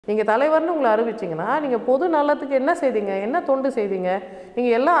நீங்கள் தலைவர்னு உங்களை அறிவிச்சிங்கன்னா நீங்கள் பொது நலத்துக்கு என்ன செய்தீங்க, என்ன தொண்டு செய்தீங்க?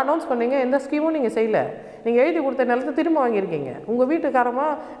 நீங்கள் எல்லாம் அனௌன்ஸ் பண்ணீங்க, எந்த ஸ்கீமும் நீங்கள் செய்யலை. நீங்கள் எழுதி கொடுத்த நிலத்தை திரும்ப வாங்கியிருக்கீங்க. உங்கள்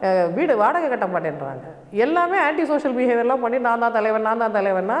வீட்டுக்காரமாக வீடு வாடகை கட்ட மாட்டேன்றாங்க. எல்லாமே ஆன்டி சோஷியல் பிஹேவியர்லாம் பண்ணி நான் தான்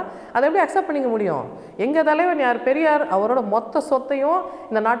தலைவன்னா அதை எப்படி அக்செப்ட் பண்ணிக்க முடியும்? எங்கள் தலைவன் யார்? பெரியார். அவரோட மொத்த சொத்தையும்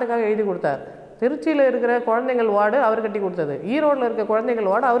இந்த நாட்டுக்காக எழுதி கொடுத்தார். திருச்சியில் இருக்கிற குழந்தைகள் வார்டு அவர் கட்டி கொடுத்தது, ஈரோட்டில் இருக்க குழந்தைகள்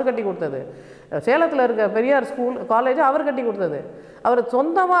வார்டு அவர் கட்டி கொடுத்தது, சேலத்தில் இருக்க பெரியார் ஸ்கூல் காலேஜ் அவர் கட்டி கொடுத்தது. அவர்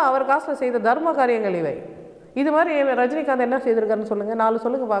சொந்தமாக அவர் காசில் செய்த தர்ம காரியங்கள் இவை. இது மாதிரி ரஜினிகாந்த் என்ன செய்திருக்காருன்னு சொல்லுங்கள், 4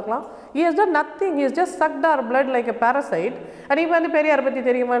 சொல்லுங்கள் பார்க்கலாம். he has done nothing, he has just sucked our blood like a parasite. and இப்போ வந்து பெரியார் பற்றி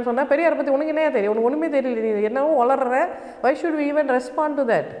தெரியுமான்னு சொன்னால், பெரியார் பற்றி உனக்கு என்ன தெரியும்? உனக்கு ஒன்றுமே தெரியல, நீ என்னவோ வளர்ற. why should we even respond to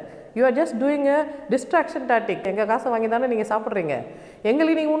that? you are just doing a distraction tactic. எங்கள் காசை வாங்கி தானே நீங்கள் சாப்பிட்றீங்க.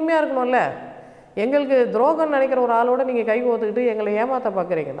 எங்களுக்கு நீங்கள் உண்மையாக இருக்கணும்ல. எங்களுக்கு துரோகம் நினைக்கிற ஒரு ஆளோடு நீங்கள் கை கோத்துக்கிட்டு எங்களை ஏமாற்ற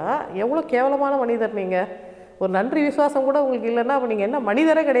பார்க்குறீங்கன்னா எவ்வளோ கேவலமான மனிதர் நீங்கள். ஒரு நன்றி விசுவாசம் கூட உங்களுக்கு இல்லைன்னா அப்போ நீங்கள் என்ன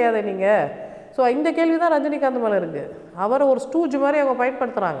மனிதரே கிடையாது நீங்கள். ஸோ இந்த கேள்வி தான் ரஜினிகாந்த் மேலே இருக்குது. அவரை ஒரு ஸ்டூஜ் மாதிரி அவங்க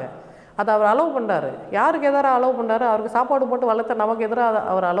பயன்படுத்துகிறாங்க. அதை அவர் அலோவ் பண்ணுறாரு. யாருக்கு எதிராக அலோவ் பண்ணுறாரு? அவருக்கு சாப்பாடு போட்டு வளர்த்த நமக்கு எதிராக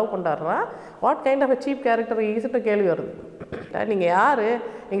அவர் அலோவ் பண்ணுறாருன்னா what kind of a cheap character ஈஸிட்டு கேள்வி வருது. நீங்கள் யார்?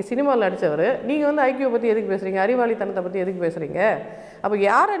 நீங்கள் சினிமாவில் நடித்தவர். நீங்கள் வந்து ஐக்கியூ பற்றி எதுக்கு பேசுகிறீங்க? அறிவாளித்தனத்தை பற்றி எதுக்கு பேசுகிறீங்க? அப்போ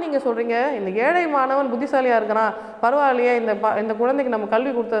யாரை நீங்கள் சொல்கிறீங்க? இந்த ஏழை மாணவன் புத்திசாலியாக இருக்கிறான், பரவாயில்லையே, இந்த குழந்தைக்கு நம்ம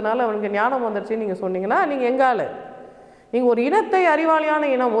கல்வி கொடுத்ததுனால அவனுக்கு ஞானம் வந்துடுச்சுன்னு நீங்கள் சொன்னீங்கன்னா நீங்கள் எங்கால்? நீங்கள் ஒரு இனத்தை அறிவாளியான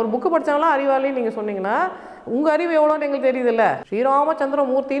இனம், ஒரு புக்கு படித்தவங்களாம் அறிவாளின்னு நீங்கள் சொன்னீங்கன்னா உங்கள் அறிவு எவ்வளோன்னு எங்களுக்கு தெரியுதுல்ல.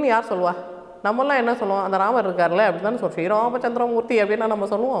 ஸ்ரீராமச்சந்திரமூர்த்தின்னு யார் சொல்லுவா? நம்மளாம் என்ன சொல்லுவோம்? அந்த ராமர் இருக்கார்ல அப்படி தானே சொல்லுவோம். ஸ்ரீராமச்சந்திரமூர்த்தி அப்படின்னா நம்ம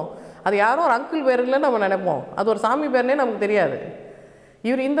சொல்லுவோம். அது யாரோ ஒரு அங்கிள் பேர் இல்லைன்னு நம்ம நினைப்போம். அது ஒரு சாமி பேர்னே நமக்கு தெரியாது.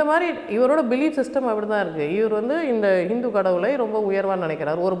 இவர் இந்த மாதிரி இவரோட பிலீஃப் சிஸ்டம் அப்படி தான் இருக்குது. இவர் வந்து இந்த ஹிந்து கடவுளை ரொம்ப உயர்வான்னு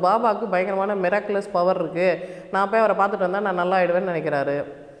நினைக்கிறார். ஒரு பாபாவுக்கு பயங்கரமான மிராக்குலஸ் பவர் இருக்குது, நான் போய் அவரை பார்த்துட்டு வந்தால் நான் நல்லா ஆகிடுவேன்னு நினைக்கிறாரு.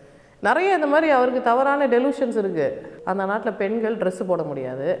 நிறைய இந்த மாதிரி அவருக்கு தவறான டெலூஷன்ஸ் இருக்குது. அந்த நாட்டில் பெண்கள் ட்ரெஸ்ஸு போட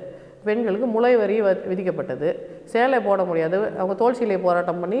முடியாது, பெண்களுக்கு முளை வரி விதிக்கப்பட்டது, சேலை போட முடியாது. அவங்க தோல் சீலை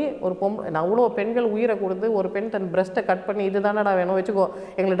போராட்டம் பண்ணி ஒரு அவ்வளோ பெண்கள் உயிரை கொடுத்து ஒரு பெண் தன் பிரஸ்ட்டை கட் பண்ணி இது தானடா வேணும் வச்சுக்கோ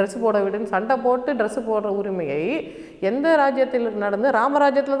எங்களை ட்ரெஸ்ஸு போட விடுன்னு சண்டை போட்டு ட்ரெஸ்ஸு போடுற உரிமையை எந்த ராஜ்யத்தில் நடந்து?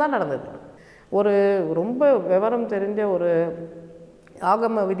 ராமராஜ்யத்தில் தான் நடந்தது. ஒரு ரொம்ப விவரம் தெரிஞ்ச ஒரு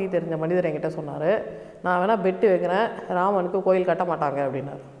ஆகம விதி தெரிஞ்ச மனிதர் என்கிட்ட சொன்னார், நான் வேணால் பெட்டு வைக்கிறேன், ராமனுக்கு கோயில் கட்ட மாட்டாங்க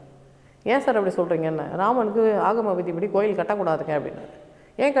அப்படின்னாரு. ஏன் சார் அப்படி சொல்கிறீங்கன்னு? ராமனுக்கு ஆகம விதிப்படி கோயில் கட்டக்கூடாதுங்க அப்படின்னாரு.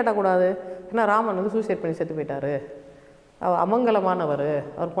 ஏன் கட்டக்கூடாது? ஏன்னா ராமன் வந்து சூசைட் பண்ணி செத்து போயிட்டார், அவர் அமங்கலமானவர்,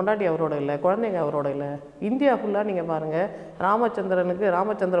 அவர் பொண்டாட்டி அவரோட இல்லை, குழந்தைங்க அவரோட இல்லை. இந்தியா ஃபுல்லாக நீங்கள் பாருங்கள்,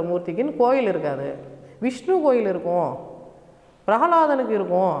 ராமச்சந்திரமூர்த்திக்குன்னு கோயில் இருக்காது. விஷ்ணு கோயில் இருக்கும், பிரகலாதனுக்கு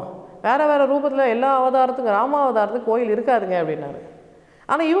இருக்கும், வேறு ரூபத்தில் எல்லா அவதாரத்துக்கும் ராமாவதாரத்துக்கு கோயில் இருக்காதுங்க அப்படின்னாரு.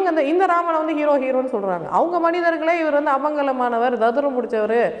 ஆனால் இவங்க இந்த ராமனை வந்து ஹீரோன்னு சொல்கிறாங்க. அவங்க மனிதர்களே இவர் வந்து அமங்கலமானவர், ததுரம்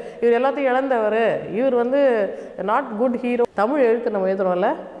பிடிச்சவர், இவர் எல்லாத்தையும் இழந்தவர், இவர் வந்து நாட் குட் ஹீரோ. தமிழ் எழுத்து நம்ம எழுதுறோம்ல,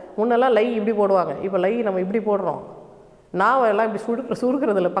 முன்னெல்லாம் லை இப்படி போடுவாங்க, இப்போ லை நம்ம இப்படி போடுறோம். நாவெல்லாம் இப்படி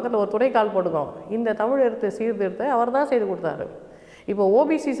சுருக்கிறதில்ல, பக்கத்தில் ஒரு துணைக்கால் போட்டுக்கோம். இந்த தமிழ் எழுத்து சீர்திருத்த அவர் தான் செய்து கொடுத்தாரு. இப்போ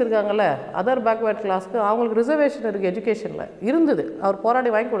ஓபிசிஸ் இருக்காங்கல்ல, அதர் பேக்வேர்ட் கிளாஸ்க்கு அவங்களுக்கு ரிசர்வேஷன் இருக்குது, எஜுகேஷனில் இருந்தது. அவர்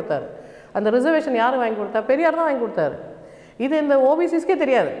போராடி வாங்கி கொடுத்தாரு. அந்த ரிசர்வேஷன் யார் வாங்கி கொடுத்தா? பெரியார் தான் வாங்கி கொடுத்தாரு. இது இந்த ஓபிசிஸ்க்கே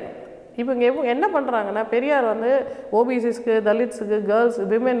தெரியாது. இப்போ இங்கே என்ன பண்ணுறாங்கன்னா, பெரியார் வந்து ஓபிசிஸ்க்கு, தலித்ஸுக்கு, கேர்ள்ஸ்,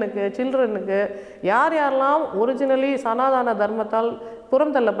 விமெனுக்கு, சில்ட்ரனுக்கு, யாரெல்லாம் ஒரிஜினலி சனாதன தர்மத்தால்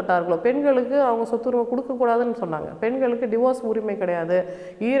புறம் தள்ளப்பட்டார்களோ, பெண்களுக்கு அவங்க சொத்துரிமை கொடுக்கக்கூடாதுன்னு சொன்னாங்க. பெண்களுக்கு டிவோர்ஸ் உரிமை கிடையாது,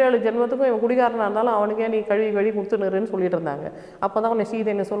 7 ஜென்மத்துக்கும் இவன் குடிகாரனாக இருந்தாலும் அவனுக்கே நீ கழுவி கொடுத்துனுருன்னு சொல்லிட்டு இருந்தாங்க. அப்போ தான் உன்னை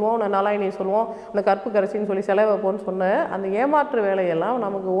சீதைன்னு சொல்லுவோம், உன்னை நாலாயினி சொல்லுவோம், உன்னை கற்பு கரைச்சின்னு சொல்லி செலவு வைப்போன்னு சொன்ன அந்த ஏமாற்று வேலையெல்லாம்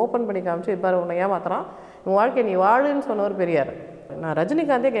நமக்கு ஓப்பன் பண்ணி காமிச்சு இப்போ உன்னை ஏமாத்துறான், உன் வாழ்க்கை நீ வாழுன்னு சொன்னவர் பெரியார். நான்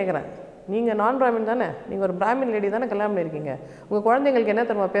ரஜினிகாந்தே கேட்குறேன், நீங்கள் நான் பிராமின் தானே, நீங்கள் ஒரு பிராமின் லேடி தானே கல்யாணம் பண்ணியிருக்கீங்க, உங்கள் குழந்தைங்களுக்கு என்ன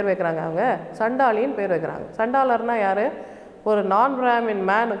தெரியுமா பேர் வைக்கிறாங்க? அவங்க சண்டாலின்னு பேர் வைக்கிறாங்க. சண்டாளர்னா யார்? ஒரு நான் பிராமின்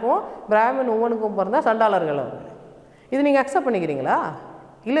மேனுக்கும் பிராமின் உமனுக்கும் பிறந்தால் சண்டாளர்கள் அவங்க. இது நீங்கள் அக்செப்ட் பண்ணிக்கிறீங்களா?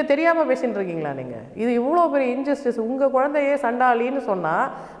 இல்லை தெரியாமல் பேசிகிட்டு இருக்கீங்களா நீங்கள்? இது இவ்வளோ பெரிய இன்ஜஸ்டிஸ். உங்கள் குழந்தையே சண்டாலின்னு சொன்னால்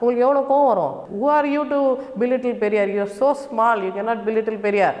உங்களுக்கு எவ்வளோ கோவம் வரும்? who are you to belittle Periyar? you are so small, you cannot belittle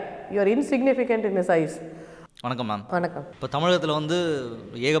Periyar, you are insignificant in his eyes. வணக்கம் மேம். வணக்கம். இப்போ தமிழகத்தில் வந்து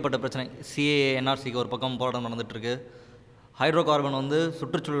ஏகப்பட்ட பிரச்சனை, சிஏஏ, என்ஆர்சிக்கு ஒரு பக்கம் போராட்டம் நடந்துகிட்ருக்கு. ஹைட்ரோ கார்பன் வந்து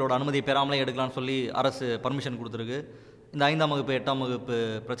சுற்றுச்சூழலோட அனுமதி பெறாமலே எடுக்கலாம்னு சொல்லி அரசு பர்மிஷன் கொடுத்துருக்கு. இந்த 5ஆம் வகுப்பு 8ஆம் வகுப்பு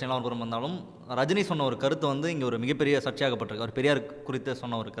பிரச்சனைலாம் ஒரு புறம் வந்தாலும் ரஜினி சொன்ன ஒரு கருத்து வந்து இங்கே ஒரு மிகப்பெரிய சர்ச்சையாகப்பட்டிருக்கு. அவர் பெரியார் குறித்து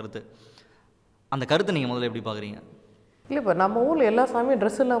சொன்ன ஒரு கருத்து, அந்த கருத்தை நீங்கள் முதல்ல எப்படி பார்க்குறீங்க? இல்லை, இப்போ நம்ம ஊரில் எல்லா சாமியும்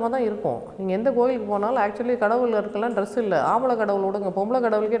ட்ரெஸ் இல்லாமல் தான் இருக்கும். நீங்கள் எந்த கோயிலுக்கு போனாலும் ஆக்சுவலி கடவுள் இருக்கலாம் ட்ரெஸ் இல்லை. ஆம்பளை கடவுள் விடுங்க, பொம்பளை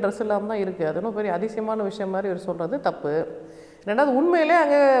கடவுளுக்கே ட்ரெஸ் இல்லாமல் தான் இருக்குது. அது இன்னும் பெரிய அதிசயமான விஷயம் மாதிரி இவர் சொல்கிறது தப்பு. ரெண்டாவது, உண்மையிலே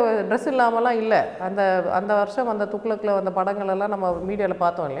அங்கே ட்ரெஸ் இல்லாமலாம் இல்லை. அந்த வருஷம் அந்த துக்ளக்கில் வந்த படங்களெல்லாம் நம்ம மீடியாவில்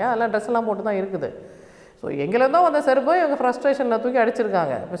பார்த்தோம் இல்லையா, அதெல்லாம் ட்ரெஸ் எல்லாம் போட்டு தான் இருக்குது. ஸோ எங்கேருந்தோ வந்த செருப்பை இவங்க ஃப்ரஸ்ட்ரேஷனில் தூக்கி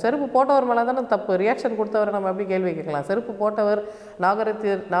அடிச்சிருக்காங்க. இப்போ செருப்பு போட்டவர் மேலே தானே தப்பு, ரியாக்ஷன் கொடுத்தவரை நம்ம எப்படி கேள்வி கேட்கலாம்? செருப்பு போட்டவர்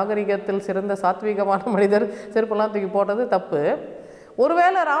நாகரிகத்தில் சிறந்த சாத்வீகமான மனிதர், செருப்பெல்லாம் தூக்கி போட்டது தப்பு.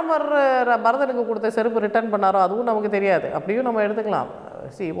 ஒருவேளை ராமர் பரதனுக்கு கொடுத்த செருப்பு ரிட்டர்ன் பண்ணாரோ அதுவும் நமக்கு தெரியாது, அப்படியும் நம்ம எடுத்துக்கலாம்.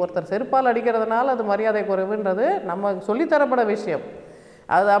 ஒருத்தர் செருப்பால் அடிக்கிறதுனால அது மரியாதை குறைவுன்றது நம்ம சொல்லித்தரப்பட விஷயம்.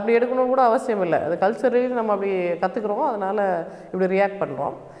 அது அப்படி எடுக்கணும்னு கூட அவசியம் இல்லை, அது கல்ச்சரலி நம்ம அப்படி கற்றுக்குறோம், அதனால் இப்படி ரியாக்ட்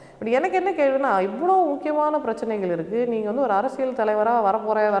பண்ணுறோம். இப்படி எனக்கு என்ன கேள்வினா, இவ்வளோ முக்கியமான பிரச்சனைகள் இருக்குது, நீங்கள் வந்து ஒரு அரசியல் தலைவராக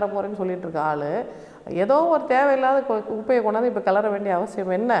வரப்போகிறேன்னு சொல்லிட்டு இருக்க ஆள் ஏதோ ஒரு தேவையில்லாத குப்பையை கொண்டாந்து இப்போ கிளற வேண்டிய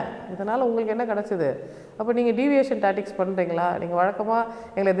அவசியம் என்ன? இதனால் உங்களுக்கு என்ன கிடச்சிது? அப்போ நீங்கள் டீவியேஷன் டாக்டிக்ஸ் பண்ணுறீங்களா? நீங்கள் வழக்கமாக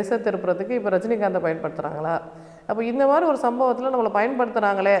எங்களை திசை திருப்புறதுக்கு இப்போ ரஜினிகாந்தை பயன்படுத்துகிறாங்களா? அப்போ இந்த மாதிரி ஒரு சம்பவத்தில் நம்மளை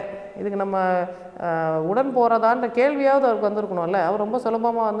பயன்படுத்துகிறாங்களே, இதுக்கு நம்ம உடன் போகிறதான்ற கேள்வியாவது அவருக்கு வந்திருக்கணும்ல. அவர் ரொம்ப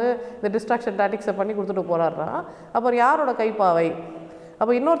சுலபமாக வந்து இந்த டிஸ்ட்ராக்ஷன் டாக்டிக்ஸை பண்ணி கொடுத்துட்டு போகிறாருன்னா அப்புறம் யாரோட கைப்பாவை?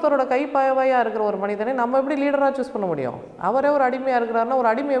 அப்போ இன்னொருத்தரோட கைப்பாவையாக இருக்கிற ஒரு மனிதனை நம்ம எப்படி லீடராக சூஸ் பண்ண முடியும்? அவரே ஒரு அடிமையாக இருக்கிறாருன்னா ஒரு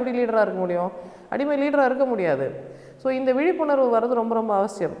அடிமை எப்படி லீடராக இருக்க முடியும்? அடிமை லீடராக இருக்க முடியாது. ஸோ இந்த விழிப்புணர்வு வர்றது ரொம்ப ரொம்ப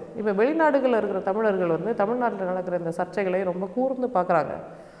அவசியம். இப்போ வெளிநாடுகளில் இருக்கிற தமிழர்கள் வந்து தமிழ்நாட்டில் நடக்கிற இந்த சர்ச்சைகளை ரொம்ப கூர்ந்து பார்க்குறாங்க.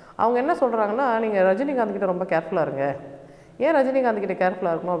 அவங்க என்ன சொல்கிறாங்கன்னா, நீங்கள் ரஜினிகாந்த் கிட்ட ரொம்ப கேர்ஃபுல்லாக இருங்க. ஏன் ரஜினிகாந்த் கிட்ட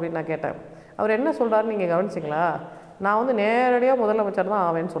கேர்ஃபுல்லாக இருக்கணும் அப்படின்னு நான் கேட்டேன். அவர் என்ன சொல்கிறாருன்னு நீங்கள் கவனிச்சிங்களா? நான் வந்து நேரடியாக முதலமைச்சர் தான்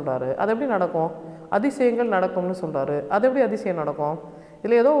ஆவேன்னு சொல்கிறாரு. அது எப்படி நடக்கும்? அதிசயங்கள் நடக்கும்னு சொல்கிறாரு. அது எப்படி அதிசயம் நடக்கும்?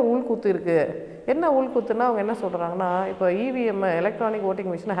 இதில் ஏதோ ஒரு உள்கூத்து இருக்குது. என்ன உள்கூத்துன்னா அவங்க என்ன சொல்கிறாங்கன்னா, இப்போ இவிஎம் எலக்ட்ரானிக்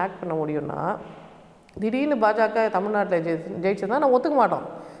ஓட்டிங் மிஷினை ஹேக் பண்ண முடியும்னா திடீர்னு பாஜக தமிழ்நாட்டில் ஜெயிச்சதுன்னா நான் ஒத்துக்க மாட்டோம்.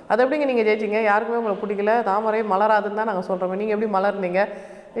 அது எப்படிங்க நீங்கள் ஜெயிச்சிங்க? யாருக்குமே உங்களை பிடிக்கல, தாமரை மலராதுன்னு தான் நாங்கள் சொல்கிறோமே, நீங்கள் எப்படி மலர்ந்தீங்க?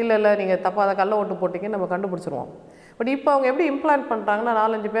 இல்லை நீங்கள் தப்பாக கள்ள ஓட்டு போட்டிங்கன்னு நம்ம கண்டுபிடிச்சிருவோம். பட் இப்போ அவங்க எப்படி இம்ப்ளான்ட் பண்ணுறாங்கன்னா,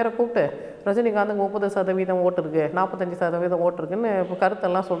 4-5 பேரை கூப்பிட்டு ரஜினிகாந்துக்கு 30% ஓட்டு இருக்குது, 45% ஓட்டு இருக்குன்னு இப்போ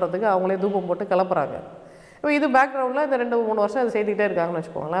கருத்தெல்லாம் சொல்கிறதுக்கு அவங்களே தூபம் போட்டு கிளப்புறாங்க. இப்போ இது பேக்ரவுண்டில் இந்த 2-3 வருஷம் அதை செய்துகிட்டே இருக்காங்கன்னு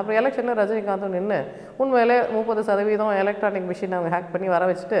வச்சுக்கோங்களேன். அப்புறம் எலெக்ஷனில் ரஜினிகாந்தும் நின்று உண்மையிலே 30% எலக்ட்ரானிக் மிஷின் அவங்க ஹேக் பண்ணி வர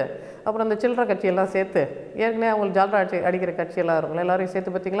வச்சுட்டு அப்புறம் இந்த சில்லற கட்சியெல்லாம் சேர்த்து ஏற்கனவே அவங்களுக்கு ஜால்ரா அடிக்கிற கட்சியெல்லாம் இருக்கும்ல, எல்லாரையும்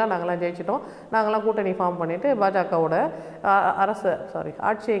சேர்த்து பார்த்திங்களா நாங்களாம் ஜெயிச்சிட்டோம், நாங்களாம் கூட்டணி ஃபார்ம் பண்ணிவிட்டு பாஜகவோட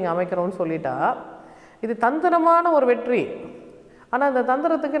ஆட்சியை இங்கே அமைக்கிறோம்னு சொல்லிட்டா இது தந்திரமான ஒரு வெற்றி. ஆனால் இந்த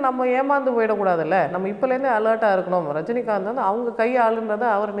தந்திரத்துக்கு நம்ம ஏமாந்து போயிடக்கூடாதுல்ல. நம்ம இப்போலேருந்தே அலர்ட்டாக இருக்கணும். ரஜினிகாந்த் வந்து அவங்க கை ஆளுன்றதை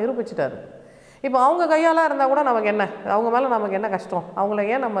அவர் நிரூபிச்சிட்டார். இப்போ அவங்க கையாளாக இருந்தால் கூட நமக்கு என்ன, அவங்க மேலே நமக்கு என்ன கஷ்டம், அவங்கள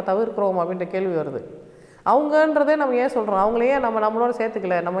ஏன் நம்ம தவிர்க்கிறோம் அப்படின்ற கேள்வி வருது. அவங்கன்றதே நம்ம ஏன் சொல்கிறோம், அவங்கள ஏன் நம்மளோட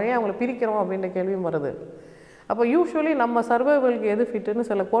சேர்த்துக்கல, நம்ம ஏன் அவங்கள பிரிக்கிறோம் அப்படின்ற கேள்வியும் வருது. அப்போ யூஸ்வலி நம்ம சர்வைவலுக்கு எது ஃபிட்டுன்னு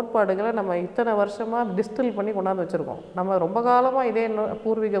சில கோட்பாடுகளை நம்ம இத்தனை வருஷமாக டிஸ்டில் பண்ணி கொண்டாந்து வச்சுருக்கோம். நம்ம ரொம்ப காலமாக இதே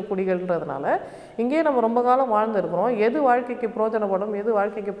பூர்வீக குடிகள்ன்றதுனால இங்கேயே நம்ம ரொம்ப காலம் வாழ்ந்துருக்கிறோம். எது வாழ்க்கைக்கு பிரோஜனப்படும், எது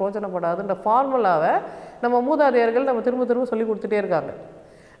வாழ்க்கைக்கு பிரோஜனப்படாதுன்ற ஃபார்முலாவை நம்ம மூதாதையர்கள் நம்ம திரும்ப சொல்லி கொடுத்துட்டே இருக்காங்க.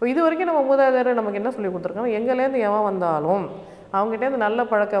 இது வரைக்கும் நம்ம மூதாதையர் நமக்கு என்ன சொல்லி கொடுத்துருக்காங்க, எங்கேலேருந்து எவன் வந்தாலும் அவங்ககிட்டேருந்து நல்ல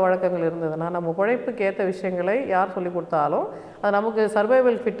பழக்க வழக்கங்கள் இருந்ததுன்னா நம்ம உழைப்புக்கு ஏற்ற விஷயங்களை யார் சொல்லி கொடுத்தாலும் அது நமக்கு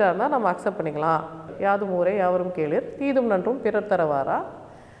சர்வைவல் ஃபிட்டாக இருந்தால் நம்ம அக்செப்ட் பண்ணிக்கலாம். யாதும் ஊரே யாவரும் கேளீர், தீதும் நன்றும் பிறர் தரவாரா.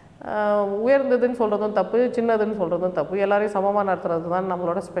 உயர்ந்ததுன்னு சொல்கிறதும் தப்பு, சின்னதுன்னு சொல்கிறதும் தப்பு, எல்லாரையும் சமமாக நடத்துறது தான்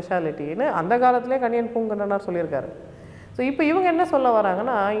நம்மளோட ஸ்பெஷாலிட்டின்னு அந்த காலத்திலே கணியன் பூங்குன்றனார் சொல்லியிருக்காரு. ஸோ இப்போ இவங்க என்ன சொல்ல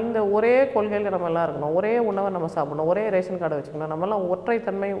வராங்கன்னா, இந்த ஒரே கொள்கையில் நம்ம எல்லாம் இருக்கணும், ஒரே உணவை நம்ம சாப்பிடணும், ஒரே ரேஷன் கார்டை வச்சுக்கணும், நம்மளாம்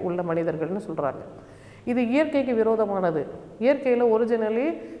ஒற்றைத்தன்மை உள்ள மனிதர்கள்னு சொல்கிறாங்க. இது இயற்கைக்கு விரோதமானது. இயற்கையில் originally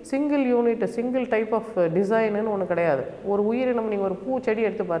single unit, single type of டிசைனுன்னு ஒன்று கிடையாது. ஒரு உயிரினம், நீங்கள் ஒரு பூ செடி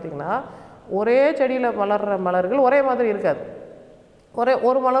எடுத்து பார்த்தீங்கன்னா ஒரே செடியில் மலர்கிற மலர்கள் ஒரே மாதிரி இருக்காது.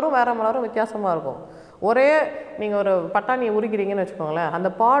 ஒரு மலரும் வேறு மலரும் வித்தியாசமாக இருக்கும். நீங்கள் ஒரு பட்டாணியை உரிக்கிறீங்கன்னு வச்சுக்கோங்களேன், அந்த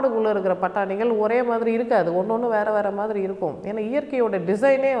பாடுக்குள்ளே இருக்கிற பட்டாணிகள் ஒரே மாதிரி இருக்காது, ஒன்று வேறு மாதிரி இருக்கும். ஏன்னா இயற்கையோட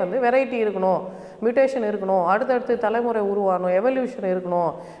டிசைனே வந்து வெரைட்டி இருக்கணும், மியூட்டேஷன் இருக்கணும், அடுத்தடுத்து தலைமுறை உருவாகணும், எவல்யூஷன்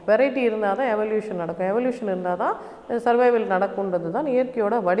இருக்கணும். வெரைட்டி இருந்தால் தான் எவல்யூஷன் நடக்கும், எவல்யூஷன் இருந்தால் தான் சர்வைவல் நடக்கும்ன்றது தான்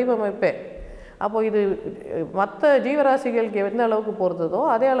இயற்கையோட வடிவமைப்பே. அப்போது இது மற்ற ஜீவராசிகளுக்கு எந்த அளவுக்கு பொருந்ததோ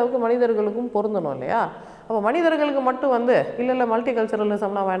அதே அளவுக்கு மனிதர்களுக்கும் பொருந்தணும் இல்லையா? அப்போ மனிதர்களுக்கு மட்டும் வந்து இல்லை மல்டி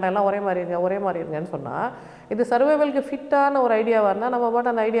கல்ச்சரலிசம்லாம் வேண்டாம், எல்லாம் ஒரே மாதிரி இருங்கன்னு சொன்னால் இது சர்வைவலுக்கு ஃபிட்டான ஒரு ஐடியாவாக இருந்தால் நம்ம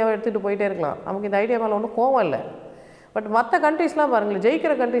பாட்டு அந்த ஐடியாவை எடுத்துகிட்டு போயிட்டே இருக்கலாம். நமக்கு இந்த ஐடியா மேலே ஒன்றும் கோவம் இல்லை. பட் மற்ற கண்ட்ரீஸ்லாம் பாருங்களேன்,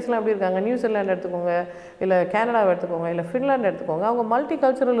 ஜெயிக்கிற கண்ட்ரீஸ்லாம் எப்படி இருக்காங்க, நியூசிலாந்து எடுத்துக்கோங்க, இல்லை கேனடாவை எடுத்துக்கோங்க, இல்லை ஃபின்லாந்து எடுத்துக்கோங்க, அவங்க மல்டி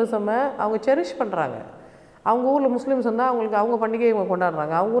கல்ச்சரலிசமை அவங்க செரிஷ் பண்ணுறாங்க. அவங்க ஊரில் முஸ்லீம்ஸ் இருந்தால் அவங்களுக்கு அவங்க பண்டிகையை இவங்க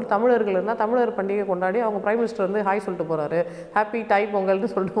கொண்டாடுறாங்க, அவங்க ஊர் தமிழர்கள் இருந்தால் தமிழர் பண்டிகை கொண்டாடி அவங்க பிரைம் மினிஸ்டர் வந்து ஹாய் சொல்லிட்டு போகிறாரு, ஹாப்பி தை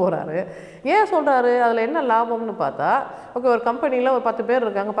பொங்கல்னு சொல்லிட்டு போகிறாரு. ஏன் சொல்கிறாரு? அதில் என்ன லாபம்னு பார்த்தா, ஓகே ஒரு கம்பெனியில் ஒரு 10 பேர்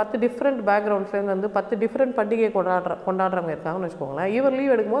இருக்காங்க, 10 டிஃப்ரெண்ட் பேக்ரவுண்ட்ஸ்லேருந்து வந்து 10 டிஃப்ரெண்ட் பண்டிகையை கொண்டாடுறவங்க இருக்காங்கன்னு வச்சுக்கோங்களேன். இவர்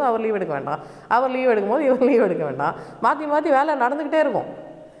லீவ் எடுக்கும்போது அவர் லீவ் எடுக்க வேண்டாம், அவர் லீவ் எடுக்கும்போது இவர் லீவ் எடுக்க வேண்டாம், மாற்றி வேலை நடந்துக்கிட்டே இருக்கும்.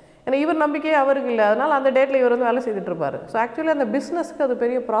 ஏன்னா இவர் நம்பிக்கையே அவருக்கு இல்லை, அதனால் அந்த டேட்டில் இவர் வந்து வேலை செய்துட்டு இருப்பார். ஸோ ஆக்சுவலி அந்த பிஸ்னஸ்க்கு அது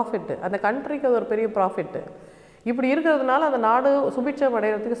பெரிய ப்ராஃபிட்டு, அந்த கண்ட்ரிக்கு அது ஒரு பெரிய ப்ராஃபிட்டு. இப்படி இருக்கிறதுனால அந்த நாடு சுபிட்சம்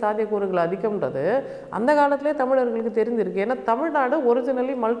அடைகிறதுக்கு சாத்தியக்கூறுகள் அதிகம்ன்றது அந்த காலத்திலே தமிழர்களுக்கு தெரிஞ்சிருக்கு. ஏன்னா Tamil Nadu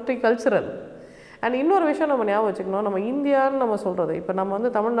originally multi cultural. And இன்னொரு விஷயம் நம்ம ஞாபகம் வச்சுக்கணும், நம்ம இந்தியான்னு நம்ம சொல்கிறது, இப்போ நம்ம வந்து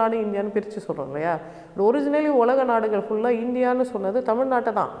தமிழ்நாடு இந்தியான்னு பிரித்து சொல்கிறோம் இல்லையா, ஒரிஜினலி உலக நாடுகள் ஃபுல்லாக இந்தியான்னு சொன்னது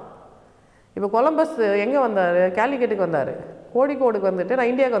தமிழ்நாட்டை தான். இப்போ கொலம்பஸ் எங்கே வந்தார்? கேலிக்கட்டுக்கு வந்தார். கோழிக்கோடுக்கு வந்துட்டு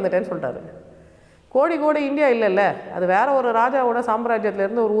நான் இந்தியாவுக்கு வந்துட்டேன்னு சொல்லிட்டாரு. கோழிக்கோடு இந்தியா இல்லைல்ல, அது வேறு ஒரு ராஜாவோட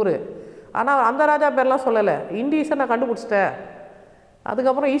சாம்ராஜ்யத்துலேருந்து ஒரு ஊர். ஆனால் அந்த ராஜா பேர்லாம் சொல்லலை. இண்டீஸை நான் கண்டுபிடிச்சிட்டேன்,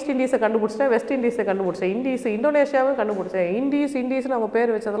 அதுக்கப்புறம் ஈஸ்ட் இண்டீஸை கண்டுபிடிச்சிட்டேன், வெஸ்ட் இண்டீஸை கண்டுபிடிச்சேன், இந்தோனேஷியாவும் கண்டுபிடிச்சேன். இண்டீஸ்னு அவங்க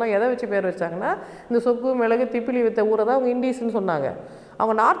பேர் வச்சதெல்லாம் எதை வச்சு பேர் வச்சாங்கன்னா, இந்த சொக்கு மிளகு திப்பிலி வித்த ஊரை தான் அவங்க இண்டீஸ்ன்னு சொன்னாங்க.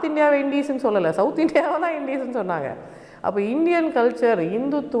 அவங்க நார்த் இந்தியாவை இண்டீஸ்ன்னு சொல்லலை, சவுத் இந்தியாவை தான் இண்டீஸ்ன்னு சொன்னாங்க. அப்போ இந்தியன் கல்ச்சர்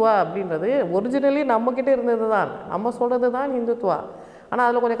இந்துத்துவா அப்படின்றது ஒரிஜினலி நம்மக்கிட்ட இருந்தது தான், நம்ம சொல்கிறது தான் இந்துத்துவா. ஆனால்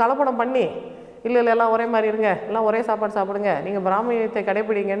அதில் கொஞ்சம் கலப்படம் பண்ணி இல்லை எல்லாம் ஒரே மாதிரி இருங்க, எல்லாம் ஒரே சாப்பாடு சாப்பிடுங்க, நீங்கள் பிராமணியத்தை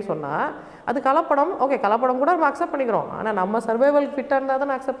கடைப்பிடிங்கன்னு சொன்னால் அது கலப்படம். ஓகே, கலப்படம் கூட நம்ம அக்செப்ட் பண்ணிக்கிறோம். ஆனால் நம்ம சர்வைவலுக்கு ஃபிட்டாக இருந்தால்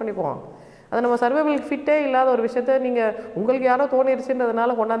தான் அக்செப்ட் பண்ணிப்போம். அது நம்ம சர்வைவலுக்கு ஃபிட்டே இல்லாத ஒரு விஷயத்த நீங்கள் உங்களுக்கு யாரோ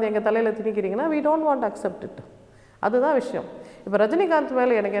தோணிடுச்சுன்றதுனால கொண்டாந்து எங்கள் தலையில் திணிக்கிறீங்கன்னா we don't want to accept it. அதுதான் விஷயம். இப்போ ரஜினிகாந்த்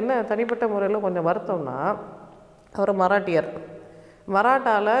மேலே எனக்கு என்ன தனிப்பட்ட முறையில் கொஞ்சம் வருத்தம்னா, அவர் மராட்டியர்.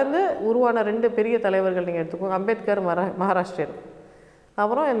 மராட்டாலேருந்து உருவான 2 பெரிய தலைவர்கள் நீங்கள் எடுத்துக்கோங்க. அம்பேத்கர் மகாராஷ்டிரியர்,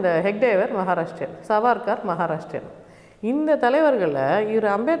 அப்புறம் இந்த ஹெக்டேவர் மகாராஷ்டிரியர், சவார்கர் மகாராஷ்டிரியர். இந்த தலைவர்களில் இவர்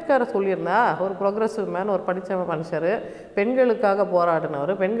அம்பேத்கரை சொல்லியிருந்தா ஒரு ப்ரோக்ரஸிவ் மேன், ஒரு படித்த மனுஷர், பெண்களுக்காக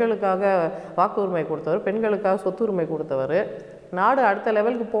போராடினவர், பெண்களுக்காக வாக்குரிமை கொடுத்தவர், பெண்களுக்காக சொத்துரிமை கொடுத்தவர், நாடு அடுத்த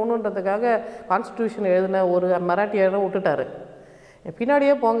லெவலுக்கு போகணுன்றதுக்காக கான்ஸ்டியூஷன் எழுதின ஒரு மராட்டியரை விட்டுட்டார்.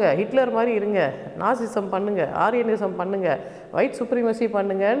 பின்னாடியே போங்க, ஹிட்லர் மாதிரி இருங்க, நாசிசம் பண்ணுங்கள், ஆரியனிசம் பண்ணுங்கள், ஒயிட் சுப்ரீமசி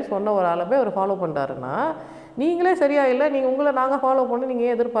பண்ணுங்கன்னு சொன்ன ஒரு ஆளை போய் அவர் ஃபாலோ பண்ணுறாருன்னா நீங்களே சரியா இல்லை, நீங்கள் உங்களை நாங்கள் ஃபாலோ பண்ணி நீங்கள்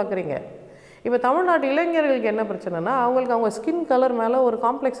ஏன் எதிர்பார்க்குறீங்க? இப்போ தமிழ்நாட்டு இளைஞர்களுக்கு என்ன பிரச்சனைனா, அவங்களுக்கு அவங்க ஸ்கின் கலர் மேலே ஒரு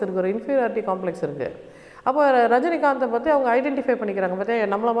காம்ப்ளெக்ஸ் இருக்குது, ஒரு இன்ஃபீரியாரிட்டி காம்ப்ளெக்ஸ் இருக்குது. அப்போ ரஜினிகாந்தை பற்றி அவங்க ஐடென்டிஃபை பண்ணிக்கிறாங்க. பார்த்தியா,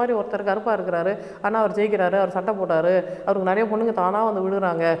 நம்மளை மாதிரி ஒருத்தர் கருப்பாக இருக்கிறாரு, ஆனால் அவர் ஜெயிக்கிறாரு, அவர் சட்டை போட்டார், அவருக்கு நிறைய பொண்ணுங்க தானாக வந்து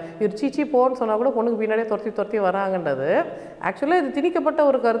விடுறாங்க, இவர் சீச்சி போன்னு சொன்னால் கூட பொண்ணுக்கு பின்னாடியே துரத்தி வராங்கன்றது ஆக்சுவலாக இது திணிக்கப்பட்ட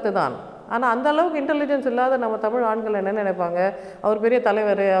ஒரு கருத்து தான். ஆனால் அந்த அளவுக்கு இன்டெலிஜென்ஸ் இல்லாத நம்ம தமிழ் ஆண்கள் என்ன நினைப்பாங்க, அவர் பெரிய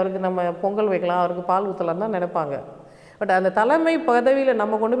தலைவர், அவருக்கு நம்ம பொங்கல் வைக்கலாம், அவருக்கு பால் ஊற்றலாம் தான் நினைப்பாங்க. பட் அந்த தலைமை பதவியில்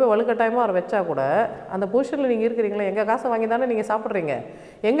நம்ம கொண்டு போய் வலுக்கட்டாயமாக அவர் வச்சா கூட அந்த பொசிஷனில் நீங்கள் இருக்கிறீங்களா, எங்கள் காசை வாங்கி தானே நீங்கள் சாப்பிட்றீங்க,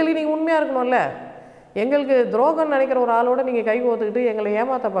 எங்களுக்கு நீங்கள் உண்மையாக இருக்கணும்ல. எங்களுக்கு துரோகம்னு நினைக்கிற ஒரு ஆளோடு நீங்கள் கை கோத்துக்கிட்டு எங்களை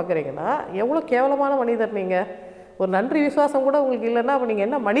ஏமாற்ற பார்க்குறீங்கன்னா எவ்வளோ கேவலமான மனிதர் நீங்கள். ஒரு நன்றி விசுவாசம் கூட உங்களுக்கு இல்லைன்னா அப்போ நீங்கள்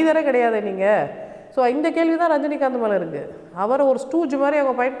என்ன மனிதரே கிடையாது நீங்கள். ஸோ இந்த கேள்வி தான் ரஜினிகாந்த் மேலே இருக்குது. அவரை ஒரு ஸ்டூஜ் மாதிரி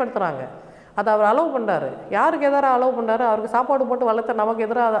அவங்க பயன்படுத்துகிறாங்க. அதை அவர் அலோவ் பண்ணுறாரு. யாருக்கு எதிராக அலோவ் பண்ணுறாரு? அவருக்கு சாப்பாடு போட்டு வளர்த்த நமக்கு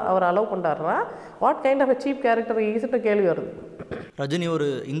எதிராக அவர் அலோவ் பண்ணுறாருன்னா what kind of a cheap character ஈஸிட்டு கேள்வி வருது. ரஜினி ஒரு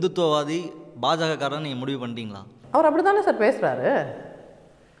இந்துத்துவவாதி, பாஜகக்காரன் நீங்கள் முடிவு பண்ணிட்டீங்களா? அவர் அப்படி தானே சார் பேசுகிறாரு.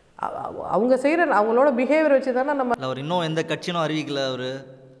 அவங்க செய்கிற அவங்களோட பிஹேவியர் வச்சு தானே நம்ம. அவர் இன்னும் எந்த கட்சியும் அறிவிக்கல, அவர்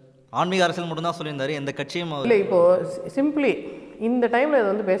ஆன்மீக அரசியல் மட்டும்தான் சொல்லியிருந்தாரு, எந்த கட்சியும் இல்லை. இப்போது சிம்பிளி இந்த டைமில் இதை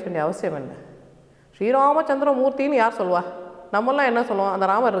வந்து பேச வேண்டிய அவசியம் என்ன? ஸ்ரீராமச்சந்திரமூர்த்தின்னு யார் சொல்லுவா? நம்மளாம் என்ன சொல்லுவோம், அந்த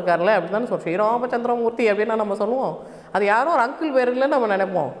ராமர் இருக்கார்ல அப்படி தானே சொல்லுவோம். ஸ்ரீராமச்சந்திரமூர்த்தி அப்படின்னா நம்ம சொல்லுவோம், அது யாரும் ஒரு அங்கிள் பேர் இல்லைன்னு நம்ம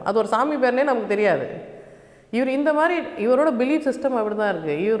நினைப்போம், அது ஒரு சாமி பேர்னே நமக்கு தெரியாது. இவர் இந்த மாதிரி இவரோட பிலீஃப் சிஸ்டம் அப்படி தான்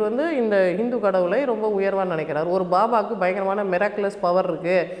இருக்குது. இவர் வந்து இந்த ஹிந்து கடவுளை ரொம்ப உயர்வான்னு நினைக்கிறார். ஒரு பாபாவுக்கு பயங்கரமான மிராக்குலஸ் பவர்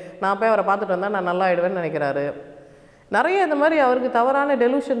இருக்குது, நான் போய் அவரை பார்த்துட்டு வந்தால் நான் நல்லா ஆகிடுவேன்னு நினைக்கிறாரு. நிறைய இந்த மாதிரி அவருக்கு தவறான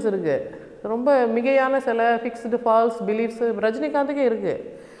டெலூஷன்ஸ் இருக்குது. ரொம்ப மிகையான சில ஃபிக்ஸ்டு ஃபால்ஸ் பிலீஃப்ஸு ரஜினிகாந்துக்கே இருக்குது.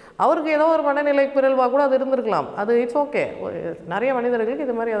 அவருக்கு ஏதோ ஒரு மனநிலை பிறழ்வாக கூட அது இருந்திருக்கலாம், அது இட்ஸ் ஓகே. நிறைய மனிதர்களுக்கு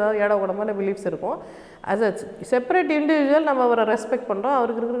இது மாதிரி ஏதாவது ஏடக்கூடமான பிலீஃப்ஸ் இருக்கும். ஆஸ் அ செப்பரேட் இண்டிவிஜுவல் நம்ம அவரை ரெஸ்பெக்ட் பண்ணுறோம்.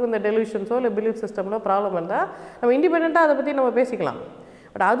 அவருக்கு இருக்கிற இந்த டெலிவிஷன்ஸோ இல்லை பிலீஃப் சிஸ்டமில் ப்ராப்ளம் இருந்தால் நம்ம இண்டிபெண்ட்டாக அதை பற்றி நம்ம பேசிக்கலாம்.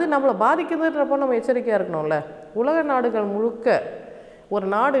 பட் அது நம்மளை பாதிக்குதுன்றப்போ நம்ம எச்சரிக்கையாக இருக்கணும்ல. உலக நாடுகள் முழுக்க ஒரு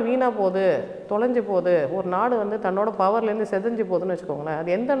நாடு வீணாக போகுது, தொலைஞ்சு போகுது, ஒரு நாடு வந்து தன்னோட பவர்லேருந்து செதஞ்சு போகுதுன்னு வச்சுக்கோங்களேன்,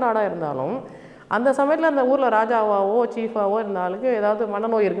 அது எந்த நாடாக இருந்தாலும் அந்த சமயத்தில் அந்த ஊரில் ராஜாவாவோ சீஃபாவோ இருந்த ஆளுக்கு ஏதாவது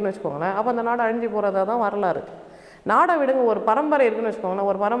மனநோய் இருக்குதுன்னு வச்சுக்கோங்களேன், அப்போ அந்த நாடு அழிஞ்சு போகிறதா தான் வரலாறு. நாடை விடுங்க, ஒரு பரம்பரை இருக்குதுன்னு வச்சுக்கோங்களேன்,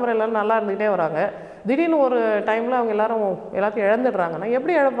 ஒரு பரம்பரை எல்லோரும் நல்லா இருந்துகிட்டே வராங்க, திடீர்னு ஒரு டைமில் அவங்க எல்லாத்தையும் இழந்துடுறாங்கன்னா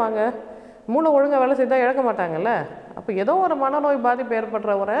எப்படி இழப்பாங்க? மூளை ஒழுங்காக வேலை செய்தால் இழக்க மாட்டாங்கல்ல. அப்போ ஏதோ ஒரு மனநோய் பாதிப்பு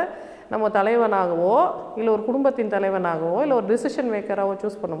ஏற்படுறவரை நம்ம தலைவனாகவோ இல்லை ஒரு குடும்பத்தின் தலைவனாகவோ இல்லை ஒரு டிசிஷன் மேக்கராகவோ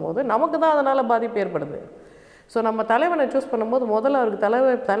சூஸ் பண்ணும்போது நமக்கு தான் அதனால் பாதிப்பு ஏற்படுது. ஸோ நம்ம தலைவனை சூஸ் பண்ணும்போது முதல்ல அவருக்கு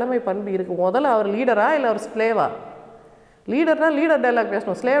தலைமை பண்பு இருக்குது. முதல்ல அவர் லீடரா இல்லை அவர் ஸ்லேவா? லீடர்னால் லீடர் டைலாக்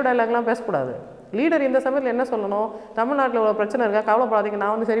பேசணும், ஸ்லேவ் டைலாக்லாம் பேசக்கூடாது. லீடர் இந்த சமயத்தில் என்ன சொல்லணும்? தமிழ்நாட்டில் ஒரு பிரச்சனை இருக்கா, கவலைப்படாதீங்க,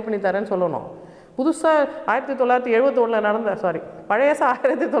 நான் வந்து சரி பண்ணி தரேன்னு சொல்லணும். புதுசாக 1971 நடந்த பழையசா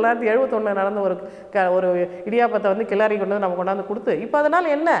 1971 நடந்த ஒரு இடியாப்பத்தை வந்து கிளறி கொண்டு வந்து நம்ம கொண்டாந்து கொடுத்து இப்போ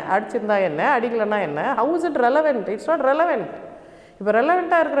அதனால் என்ன? அடிச்சிருந்தா என்ன, அடிக்கலைன்னா என்ன? How is it relevant? It's not relevant. இப்போ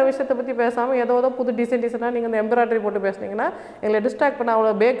ரெலவெண்ட்டாக இருக்கிற விஷயத்தை பற்றி பேசாமல் ஏதோ புது டிசைனாக நீங்கள் இந்த எம்ப்ராய்டரி போட்டு பேசுனீங்கன்னா எங்களை டிஸ்ட்ராக்ட் பண்ண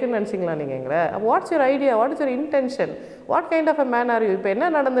அவ்வளோ பேக்குன்னு நினச்சிங்களா நீங்கள் எங்களை? What's your idea, what is your intention, what kind of a man are you? இப்போ என்ன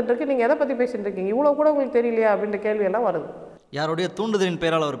நடந்துட்டு இருக்கு, நீங்கள் எதை பற்றி பேசிட்டு இருக்கீங்க, இவ்வளோ கூட உங்களுக்கு தெரியலையா அப்படின்ற கேள்வியெல்லாம் வருது. யாருடைய தூண்டுதலின்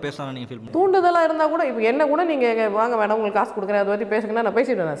பேரால் அவர் பேசலாம் நீங்கள் ஃபீல் தூண்டுதலாக இருந்தால் கூட இப்போ என்ன கூட நீங்கள் வாங்க வேணாம் உங்களுக்கு காசு கொடுக்குறேன் அதை பற்றி பேசுங்கன்னா நான்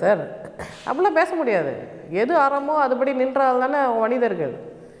பேசிவிடுவேன் சார், அப்படிலாம் பேச முடியாது. எது ஆரம்போ அதுபடி நின்றால் தானே மனிதர்கள்.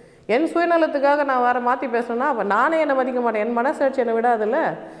 என் சுயநலத்துக்காக நான் வேறு மாற்றி பேசணுன்னா அப்போ நானே என்னை மதிக்க மாட்டேன், என் மனசாட்சி என்னை விடாதில்ல.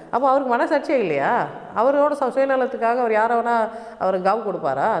 அப்போ அவருக்கு மனசாட்சியே இல்லையா? அவரோட சுயநலத்துக்காக அவர் யாரை வேணால் அவருக்கு கவ்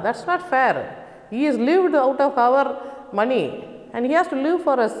கொடுப்பாரா? That's not fair. He is lived out of our money and he has to live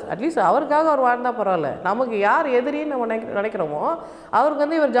for us. At least அவருக்காக அவர் வாழ்ந்தால் பரவாயில்ல. நமக்கு யார் எதிரின்னு நம்ம நினைக்கிறோமோ அவருக்கு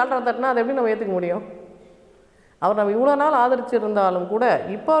வந்து இவர் ஜால்ரா தட்டினா அதை எப்படி நம்ம ஏற்றுக்க முடியும்? அவர் நம்ம இவ்வளோ நாள் ஆதரிச்சிருந்தாலும் கூட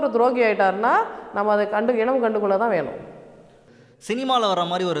இப்போ அவர் துரோகி ஆகிட்டார்னா நம்ம அதை இனம் கண்டுகொள்ள தான் வேணும். சினிமாவில் வர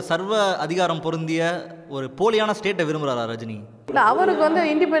மாதிரி ஒரு சர்வ அதிகாரம் பொருந்திய ஒரு போலியான ஸ்டேட்டை விரும்புகிறாரா ரஜினி? இல்லை, அவருக்கு வந்து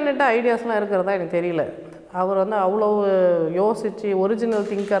இண்டிபெண்ட்டாக ஐடியாஸ்லாம் இருக்கிறதா எனக்கு தெரியல. அவர் வந்து அவ்வளோ யோசித்து ஒரிஜினல்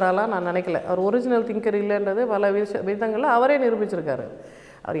திங்கராலாம் நான் நினைக்கல. அவர் ஒரிஜினல் திங்கர் இல்லைன்றது பல விதங்களில் அவரே நிரூபிச்சிருக்காரு.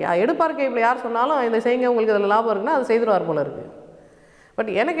 அவர் எடுப்பார் கைப்பில் யார் சொன்னாலும் இந்த செய்யுங்க உங்களுக்கு இதில் லாபம் இருக்குன்னா அது செய்துருவார் போல இருக்குது.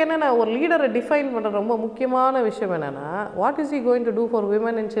 பட் எனக்கு என்னென்னா ஒரு லீடரை டிஃபைன் பண்ணுற ரொம்ப முக்கியமான விஷயம் என்னென்னா, what is he going to two for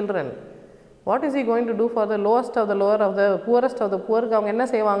women and children, what is he going to two for the lowest of the lower of the poorest of the புவருக்கு அவங்க என்ன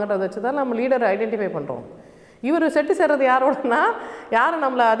செய்வாங்கன்றதை வச்சு தான் நம்ம லீடரை ஐடென்டிஃபை பண்ணுறோம். இவர் செட்டு சேர்றது யாரோடனா, யார்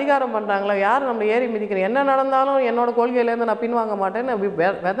நம்மளை அதிகாரம் பண்ணுறாங்களோ, யார் நம்மளை ஏறி மிதிக்கிறோம், என்ன நடந்தாலும் என்னோடய கொள்கையிலேருந்து நான் பின்வாங்க மாட்டேன்னு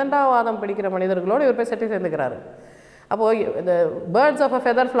வெதண்டாவாதம் பிடிக்கிற மனிதர்களோடு இவர் போய் செட்டு சேர்ந்துக்கிறாரு. அப்போது இந்த birds of a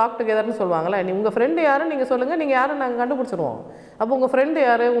feather flag டுகெதர்னு சொல்லுவாங்களே, உங்கள் ஃப்ரெண்டு யாருன்னு நீங்கள் சொல்லுங்கள், நீங்கள் யாரும் நாங்கள் கண்டுபிடிச்சிருவோம். அப்போ உங்கள் ஃப்ரெண்டு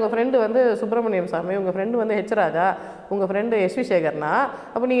யார்? உங்கள் ஃப்ரெண்டு வந்து சுப்ரமணியம் சாமி, உங்கள் ஃப்ரெண்டு வந்து ஹெச் ராஜா, உங்கள் ஃப்ரெண்டு எஸ்வி சேகர்னா,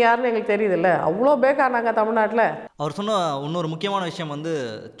 அப்போ நீங்கள் யாருன்னு எங்களுக்கு தெரியுதுல்ல. அவ்வளோ பேக்கானாங்க தமிழ்நாட்டில். அவர் சொன்ன இன்னொரு முக்கியமான விஷயம் வந்து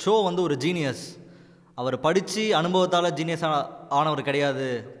சோ வந்து ஒரு ஜீனியஸ், அவர் படித்து அனுபவத்தால் ஜீனியஸ் ஆனவர் கிடையாது,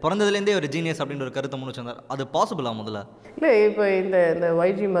 பிறந்ததுலேருந்தே ஒரு ஜீனியஸ் அப்படின்ற ஒரு கருத்தை முன் வச்சிருந்தார். அது பாசிபிளா? முதல்ல இல்லை, இப்போ இந்த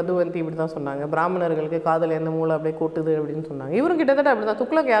வைஜி மதுவந்தி இப்படி தான் சொன்னாங்க, பிராமணர்களுக்கு காதல் எந்த மூளை அப்படியே கூட்டுது அப்படின்னு சொன்னாங்க. இவரும் கிட்டத்தட்ட அப்படி தான்.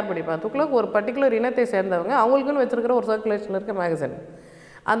 துக்ளக் யார் படிப்பாங்க? துக்ளக் ஒரு பர்டிகுலர் இனத்தை சேர்ந்தவங்க, அவங்களுக்குன்னு வச்சுருக்கிற ஒரு சர்க்குலேஷன் இருக்க மேகசின்.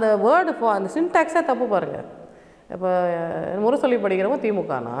 அந்த வேர்டு அந்த சின்டாக்ஸே தப்பு பாருங்கள். இப்போ முரசொலி படிக்கிறவங்க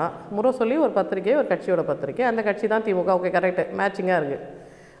திமுகனா, முரசொலி ஒரு பத்திரிக்கை, ஒரு கட்சியோட பத்திரிக்கை, அந்த கட்சி தான் திமுக. ஓகே, கரெக்டு, மேட்சிங்காக இருக்குது.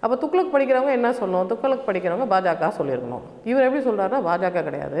 அப்போ துக்ளக் படிக்கிறவங்க என்ன சொல்லணும்? துக்ளக் படிக்கிறவங்க பாஜக சொல்லியிருக்கணும். இவர் எப்படி சொல்கிறாருன்னா, பாஜக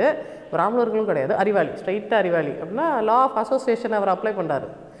கிடையாது, பிராமணர்களும் கிடையாது, அறிவாளி, ஸ்ட்ரைட்டாக அறிவாளி அப்படின்னா law of association our apply பண்ணுறாரு.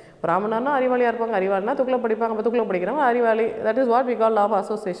 பிராமணர்னா அறிவாளியாக இருப்பாங்க, அறிவாளினா துக்ளக் படிப்பாங்க, அப்போ துக்ளக் படிக்கிறவங்க அறிவாளி. That is what we call law of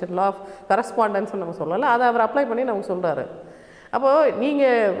association, law of correspondence நம்ம சொல்லலாம். அதை அவர் அப்ளை பண்ணி நமக்கு சொல்கிறாரு. அப்போது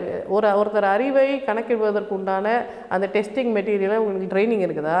நீங்கள் ஒருத்தர் அறிவை கணக்கிடுவதற்கு உண்டான அந்த டெஸ்டிங் மெட்டீரியலை உங்களுக்கு ட்ரைனிங்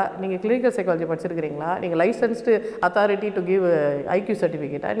இருக்குதா? நீங்கள் கிளினிக்கல் சைக்காலஜி படிச்சிருக்கிறீங்களா? நீங்கள் licensed authority to give IQ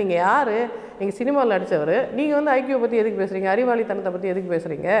சர்டிஃபிகேட்டா? நீங்கள் யார்? நீங்கள் சினிமாவில் நடித்தவர், நீங்கள் வந்து ஐக்யூ பற்றி எதுக்கு பேசுகிறீங்க? அறிவாளித்தனத்தை பற்றி எதுக்கு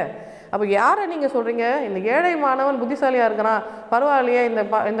பேசுகிறீங்க? அப்போ யாரை நீங்கள் சொல்கிறீங்க? இந்த ஏழை மாணவன் புத்திசாலியாக இருக்கிறான், பரவாயில்லையே,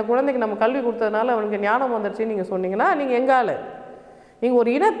 இந்த குழந்தைக்கு நம்ம கல்வி கொடுத்ததுனால அவனுக்கு ஞானம் வந்துருச்சுன்னு நீங்கள் சொன்னீங்கன்னா நீங்கள் எங்கால்? நீங்கள் ஒரு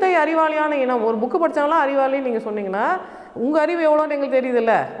இனத்தை அறிவாளியான இனம், ஒரு புக்கு படித்தாங்களாம் அறிவாளின்னு நீங்கள் சொன்னீங்கன்னா உங்கள் அறிவு எவ்வளோன்னு எங்களுக்கு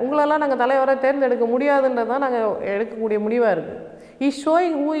தெரியுதில்ல. உங்களெல்லாம் நாங்கள் தலைவரை தேர்ந்தெடுக்க முடியாதுன்றது தான் நாங்கள் எடுக்கக்கூடிய முடிவாக இருக்குது. Is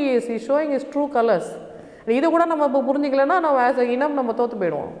showing who is, is showing is true colours. இதை கூட நம்ம இப்போ புரிஞ்சிக்கலன்னா நம்ம ஆஸ் அ இனம் நம்ம தோற்று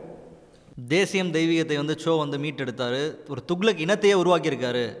போயிடுவோம். தேசியம் தெய்வீகத்தை வந்து ஷோ வந்து மீட்டெடுத்தார், ஒரு துக்ளக் இனத்தையே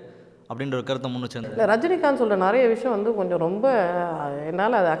உருவாக்கியிருக்காரு அப்படின்ற ஒரு கருத்தை முன்னு சேர்ந்து. இல்லை, ரஜினிகாந்த் சொல்கிற நிறைய விஷயம் வந்து கொஞ்சம் ரொம்ப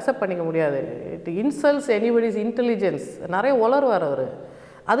என்னால் அதை அக்செப்ட் பண்ணிக்க முடியாது. It insults anybody's intelligence. நிறைய உளருவார் அவர்,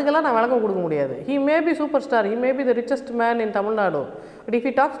 அதுக்கெல்லாம் நான் விளக்கம் கொடுக்க முடியாது. He may be super star, he may be the richest man in Tamil Nadu, but if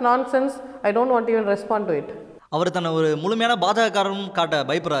he tax nonsense I don't want even respond to it. அவர் தன்னை ஒரு முழுமையான பாஜகக்காரன் காட்ட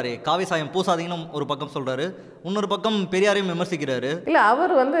பயப்படுறாரு, காவி சாயம் பூசாதீங்கன்னு ஒரு பக்கம் சொல்கிறாரு, இன்னொரு பக்கம் பெரியாரையும் விமர்சிக்கிறாரு. இல்லை,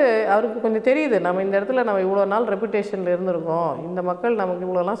 அவர் வந்து அவருக்கு கொஞ்சம் தெரியுது, நம்ம இந்த இடத்துல நம்ம இவ்வளோ நாள் ரெப்புடேஷனில் இருந்திருக்கோம், இந்த மக்கள் நமக்கு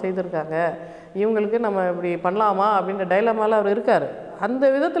இவ்வளோலாம் செய்திருக்காங்க, இவங்களுக்கு நம்ம இப்படி பண்ணலாமா அப்படின்ற டைலமாவில் அவர் இருக்கார். அந்த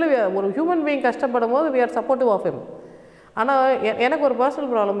விதத்தில் ஒரு ஹியூமன் பீயிங் கஷ்டப்படும் போது we are supportive of him. ஆனால் எனக்கு ஒரு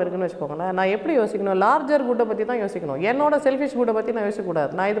பர்சனல் ப்ராப்ளம் இருக்குன்னு வச்சுக்கோங்களேன். நான் எப்படி யோசிக்கணும்? லார்ஜர் குட்டை பற்றி தான் யோசிக்கணும். என்னோட செல்ஃபிஷ் குட்டை பற்றி நான்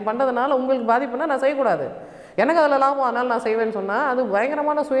யோசிக்கக்கூடாது. நான் இது பண்ணுறதுனால உங்களுக்கு பாதிப்புனா நான் செய்யக்கூடாது, எனக்கு அதில் லாபம் அதனால் நான் செய்வேன்னு சொன்னால் அது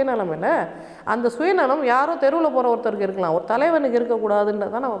பயங்கரமான சுயநலம். இல்லை, அந்த சுயநலம் யாரோ தெருவில் போகிற ஒருத்தருக்கு இருக்கலாம், ஒரு தலைவனுக்கு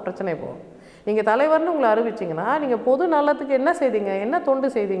இருக்கக்கூடாதுன்றது தான் நம்ம பிரச்சனை. போகும். நீங்கள் தலைவர்னு உங்களை அறிவிச்சிங்கன்னா நீங்கள் பொது நலத்துக்கு என்ன செய்தீங்க, என்ன தொண்டு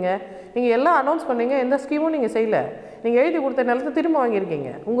செய்தீங்க? நீங்கள் எல்லாம் அனௌன்ஸ் பண்ணீங்க, எந்த ஸ்கீமும் நீங்கள் செய்யலை. நீங்கள் எழுதி கொடுத்த நிலத்தை திரும்ப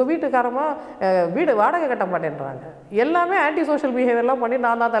வாங்கியிருக்கீங்க. உங்கள் வீட்டுக்காரமாக வீடு வாடகை கட்ட மாட்டேன்றாங்க. எல்லாமே ஆன்டி சோஷியல் பிஹேவியர்லாம் பண்ணி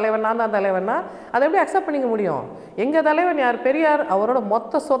நான் தான் தலைவன்னா அதை எப்படி அக்செப்ட் பண்ணிக்க முடியும்? எங்கள் தலைவன் யார்? பெரியார். அவரோட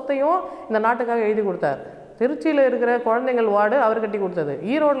மொத்த சொத்தையும் இந்த நாட்டுக்காக எழுதி கொடுத்தார். திருச்சியில் இருக்கிற குழந்தைகள் வார்டு அவர் கட்டி கொடுத்தது,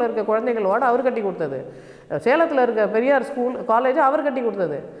 ஈரோட்டில் இருக்க குழந்தைகள் வார்டு அவர் கட்டி கொடுத்தது, சேலத்தில் இருக்க பெரியார் ஸ்கூல் காலேஜ் அவர் கட்டி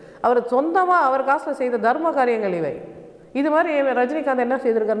கொடுத்தது. அவர் சொந்தமாக அவர் காசில் செய்த தர்ம காரியங்கள் இவை. இது மாதிரி ரஜினிகாந்த் என்ன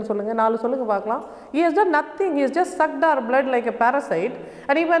செய்திருக்காருன்னு சொல்லுங்கள், 4 சொல்லுங்கள் பார்க்கலாம். he has done nothing, he has just sucked our blood like a parasite.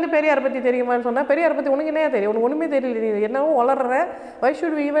 இப்போ வந்து பெரியார் பற்றி தெரியுமான்னு சொன்னால், பெரியார் பற்றி உனக்கு என்ன தெரியும், உனக்கு ஒன்றுமே தெரியல, நீ என்னவோ வளர்ற. why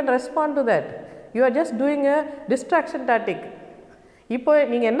should we even respond to that? you are just doing a distraction tactic. இப்போ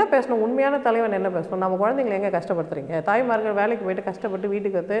நீங்கள் என்ன பேசணும், உண்மையான தலைவன் என்ன பேசணும், நம்ம குழந்தைங்களை எங்கே கஷ்டப்படுத்துறீங்க? தாய்மார்கள் வேலைக்கு போய்ட்டு கஷ்டப்பட்டு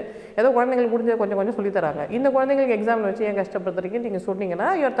வீட்டுக்கு வந்து ஏதோ குழந்தைங்களுக்கு முடிஞ்ச கொஞ்சம் கொஞ்சம் சொல்லித்தராங்க. இந்த குழந்தைங்களுக்கு எக்ஸாம் வச்சு ஏன் கஷ்டப்படுத்துறீங்கன்னு நீங்கள் சொன்னீங்கன்னா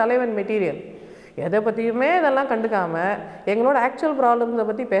யுவர் தலைவன் மெட்டீரியல். எதை பற்றியுமே இதெல்லாம் கண்டுக்காமல், எங்களோட ஆக்சுவல் ப்ராப்ளம்ஸை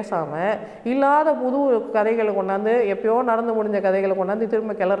பற்றி பேசாமல், இல்லாத புது கதைகளை கொண்டாந்து, எப்பயோ நடந்து முடிஞ்ச கதைகளை கொண்டாந்து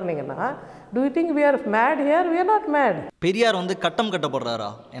திரும்ப கிளறினீங்கன்னா, do you think we are mad here? we are not mad. Periyar வந்து கட்டம்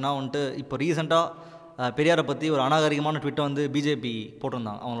கட்டப்படுறாரா? ஏன்னா வந்துட்டு இப்போ ரீசெண்டாக பெரியாரை பற்றி ஒரு அநாகரிகமான ட்விட்டர் வந்து பிஜேபி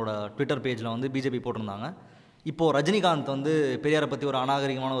போட்டிருந்தாங்க, அவங்களோட ட்விட்டர் பேஜில் வந்து பிஜேபி போட்டிருந்தாங்க. இப்போது ரஜினிகாந்த் வந்து பெரியாரை பற்றி ஒரு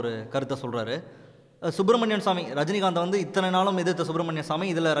அநாகரிகமான ஒரு கருத்தை சொல்கிறாரு. சுப்ரமணியன் சாமி ரஜினிகாந்தை வந்து இத்தனை நாளும் எதிர்த்த சுப்ரமணியன் சாமி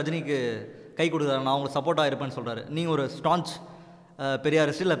இதில் ரஜினிக்கு கை கொடுக்குறாரு, நான் அவங்களுக்கு சப்போர்ட்டாக இருப்பேன்னு சொல்கிறாரு. நீங்கள் ஒரு ஸ்டான்ச்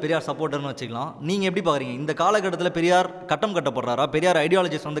பெரியாரிஸ்ட் இல்லை பெரியார் சப்போர்ட்டர்னு வச்சுக்கலாம். நீங்கள் எப்படி பார்க்குறீங்க இந்த காலகட்டத்தில் பெரியார் கட்டம் கட்டப்படுறாரா, பெரியார்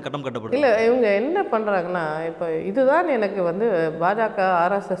ஐடியாலஜிஸ் வந்து கட்டம் கட்டப்படுது? இல்லை, இவங்க என்ன பண்ணுறாங்கன்னா, இப்போ இதுதான் எனக்கு வந்து பாஜக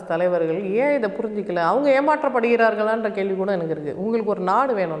ஆர்எஸ்எஸ் தலைவர்கள் ஏன் இதை புரிஞ்சிக்கல, அவங்க ஏமாற்றப்படுகிறார்களான்ற கேள்வி கூட எனக்கு இருக்குது. உங்களுக்கு ஒரு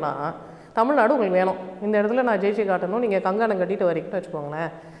நாடு வேணும்னா, தமிழ்நாடு உங்களுக்கு வேணும், இந்த இடத்துல நான் ஜெயிச்சு காட்டணும், நீங்கள் கங்கணம் கட்டிட்டு வரீங்கன்னு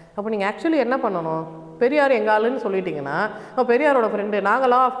வச்சுக்கோங்களேன். அப்போ நீங்கள் ஆக்சுவலி என்ன பண்ணணும், பெரியார் எங்கள் ஆளுன்னு சொல்லிட்டீங்கன்னா, பெரியாரோட ஃப்ரெண்டு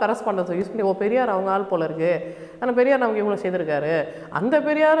நாங்கள் லா ஆஃப் கரஸ்பாண்டன்ஸ் யூஸ் பண்ணி, பெரியார் அவங்க ஆள் போல இருக்குது, ஆனால் பெரியார் நமக்கு இவ்வளோ செய்திருக்காரு, அந்த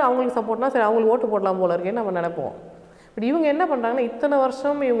பெரியார் அவங்களுக்கு சப்போர்ட்னா சரி அவங்களுக்கு ஓட்டு போடலாம் போல இருக்கேன்னு நம்ம நினைப்போம். பட் இவங்க என்ன பண்ணுறாங்கன்னா, இத்தனை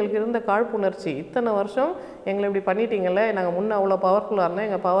வருஷம் இவங்களுக்கு இருந்த காழ்ப்புணர்ச்சி, இத்தனை வருஷம் எங்களை இப்படி பண்ணிட்டீங்கல்ல, நாங்கள் முன்னே அவ்வளோ பவர்ஃபுல்லாக இருந்தோம்,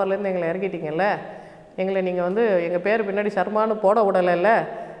 எங்கள் பவர்லேருந்து எங்களை இறக்கிட்டீங்கல்ல, எங்களை நீங்கள் வந்து எங்கள் பேர் பின்னாடி சர்மான்னு போட விடலைல்ல,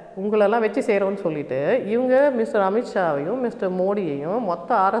 உங்களெல்லாம் வச்சு செய்கிறோன்னு சொல்லிட்டு இவங்க மிஸ்டர் அமித்ஷாவையும் மிஸ்டர் மோடியையும் மொத்த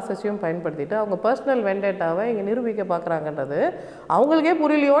ஆர்எஸ்எஸையும் பயன்படுத்திட்டு அவங்க பர்சனல் வெண்டேட்டாவை இங்கே நிரூபிக்க பார்க்குறாங்கன்றது அவங்களுக்கே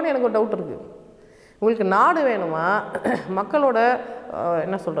புரியலையோன்னு எனக்கு ஒரு டவுட் இருக்குது. உங்களுக்கு நாடு வேணுமா, மக்களோட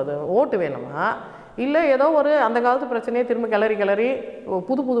என்ன சொல்கிறது ஓட்டு வேணுமா, இல்லை ஏதோ ஒரு அந்த காலத்து பிரச்சனையை திரும்ப கிளறி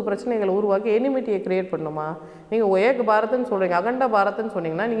புது புது பிரச்சனைகளை உருவாக்கி எனிமிட்டியை க்ரியேட் பண்ணணுமா? நீங்கள் ஏக் பாரத்ன்னு சொல்கிறீங்க, அகண்ட பாரத்ன்னு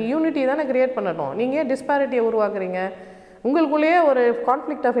சொன்னீங்கன்னா நீங்கள் யூனிட்டி தானே க்ரியேட் பண்ணணும், நீங்கள் ஏன் டிஸ்பாரிட்டியை உருவாக்குறீங்க? உங்களுக்குள்ளேயே ஒரு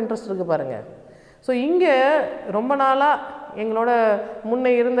கான்ஃப்ளிக்ட் ஆஃப் இன்ட்ரெஸ்ட் இருக்குது பாருங்கள். ஸோ இங்கே ரொம்ப நாளாக எங்களோட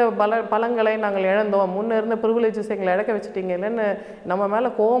முன்னே இருந்த பலங்களை நாங்கள் இழந்தோம், முன்னே இருந்த ப்ரிவிலேஜஸ் எங்களை இழக்க வச்சுட்டீங்க இல்லைன்னு நம்ம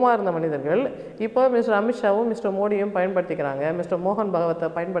மேலே கோபமாக இருந்த மனிதர்கள் இப்போ மிஸ்டர் அமித்ஷாவும் மிஸ்டர் மோடியும் பயன்படுத்திக்கிறாங்க, மிஸ்டர் மோகன் பகவத்தை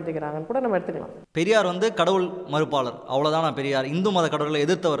பயன்படுத்திக்கிறாங்கன்னு கூட நம்ம எடுத்துக்கலாம். பெரியார் வந்து கடவுள் மறுப்பாளர், அவ்வளோதானா பெரியார்? இந்து மத கடவுளை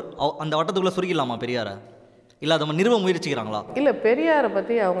எதிர்த்தவர், அந்த வட்டத்துக்குள்ளே சுருக்கிடலாமா பெரியாரை? இல்லை அதை நிறுவ முயற்சிக்கிறாங்களா? இல்லை, பெரியாரை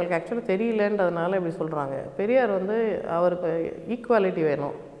பற்றி அவங்களுக்கு ஆக்சுவலாக தெரியலன்றதுனால இப்படி சொல்கிறாங்க. பெரியார் வந்து அவருக்கு ஈக்குவாலிட்டி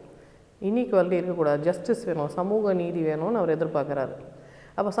வேணும், இன்இக்வாலிட்டி இருக்கக்கூடாது, ஜஸ்டிஸ் வேணும், சமூக நீதி வேணும்னு அவர் எதிர்பார்க்குறாரு.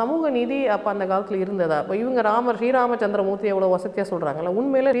 அப்போ சமூக நீதி அப்போ அந்த காலத்தில் இருந்ததா? இப்போ இவங்க ஸ்ரீராமச்சந்திரமூர்த்தி எவ்வளோ வசதியாக சொல்கிறாங்கல்ல,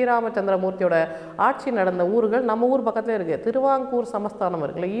 உண்மையில் ஸ்ரீராமச்சந்திரமூர்த்தியோட ஆட்சி நடந்த ஊர்கள் நம்ம ஊர் பக்கத்தில் இருக்குது. திருவாங்கூர் சமஸ்தானம்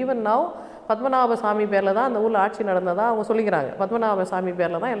இருக்குல்ல, ஈவன் நாவ் பத்மநாப சாமி பேரில் தான் அந்த ஊரில் ஆட்சி நடந்ததாக அவங்க சொல்லிக்கிறாங்க. பத்மநாப சாமி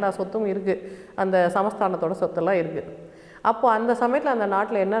பேரில் தான் எல்லா சொத்தும் இருக்குது, அந்த சமஸ்தானத்தோட சொத்தெல்லாம் இருக்குது. அப்போ அந்த சமயத்தில் அந்த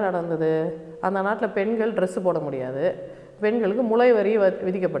நாட்டில் என்ன நடந்தது, அந்த நாட்டில் பெண்கள் ட்ரெஸ்ஸு போட முடியாது, பெண்களுக்கு முளை வரி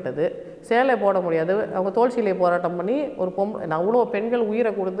விதிக்கப்பட்டது, சேலை போட முடியாது, அவங்க தோல் சீலை போராட்டம் பண்ணி ஒரு அவ்வளோ பெண்கள்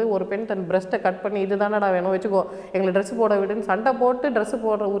உயிரை கொடுத்து ஒரு பெண் தன் பிரஸ்ட்டை கட் பண்ணி இது தானடா வேணும் வச்சுக்கோ எங்களை ட்ரெஸ் போட விடுன்னு சண்டை போட்டு ட்ரெஸ்ஸு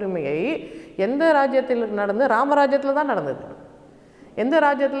போடுற உரிமையை எந்த ராஜ்யத்தில் நடந்து? ராமராஜ்யத்தில் தான் நடந்தது. எந்த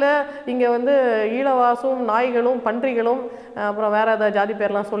ராஜ்யத்தில் இங்கே வந்து ஈழவாசும் நாய்களும் பன்றிகளும் அப்புறம் வேறு ஏதாவது ஜாதி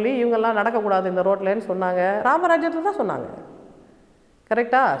பேர்லாம் சொல்லி இவங்கெல்லாம் நடக்கக்கூடாது இந்த ரோட்லன்னு சொன்னாங்க? ராமராஜ்யத்தில் தான் சொன்னாங்க.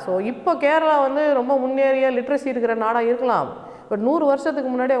 கரெக்டா? ஸோ இப்போ கேரளா வந்து ரொம்ப முன்னேறிய லிட்ரஸி இருக்கிற நாடாக இருக்கலாம். பட் 100 வருஷத்துக்கு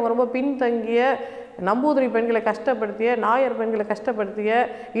முன்னாடி அவங்க ரொம்ப பின்தங்கிய நம்பூதிரி பெண்களை கஷ்டப்படுத்திய, நாயர் பெண்களை கஷ்டப்படுத்திய,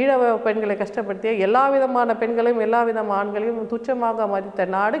 ஈழவ பெண்களை கஷ்டப்படுத்திய, எல்லா விதமான பெண்களையும் எல்லா விதமான ஆண்களையும் துச்சமாக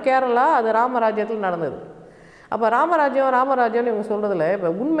மதித்த நாடு கேரளா. அது ராமராஜ்யத்தில் நடந்தது. அப்போ ராமராஜ்யம்னு இவங்க சொல்கிறதுல இப்போ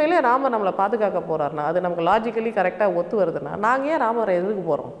உண்மையிலே ராமர் நம்மளை பாதுகாக்க போகிறாருன்னா, அது நமக்கு லாஜிக்கலி கரெக்டாக ஒத்து வருதுன்னா நாங்கள் ஏன் ராமரை எதுக்கு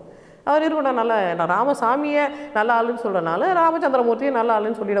போகிறோம்? அவர் இருக்கட்டும், நல்ல நான் ராமசாமியை நல்ல ஆளுன்னு சொல்கிறனால ராமச்சந்திரமூர்த்தியை நல்ல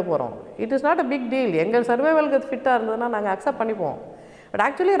ஆளுன்னு சொல்லிட போகிறோம். It is not a big deal. எங்கள் சர்வைவலுக்கு ஃபிட்டாக இருந்ததுன்னா நாங்கள் அக்செப்ட் பண்ணிப்போம். பட்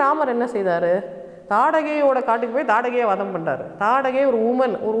ஆக்சுவலி ராமர் என்ன செய்தார்? தாடகையோட காட்டுக்கு போய் தாடகையை வதம் பண்ணுறாரு. தாடகை ஒரு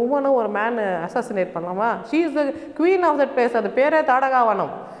உமனும் ஒரு மேன் அசாசினேட் பண்ணலாமா? She is the queen of that place. அது பேரே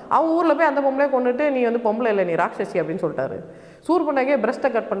தாடகாவனம். அவங்க ஊரில் போய் அந்த பொம்பளை கொண்டுட்டு நீ வந்து பொம்பளை இல்லை, நீ ராட்சசி அப்படின்னு சொல்லிட்டாரு. சூர்பனகே பிரஸ்ட்டை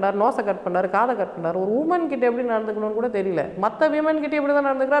கட் பண்ணார், நோஸை கட் பண்ணார், காதை கட் பண்ணார். ஒரு உமன் கிட்டே எப்படி நடந்துக்கணும்னு கூட தெரியல. மற்ற விமன் கிட்டே இப்படி தான்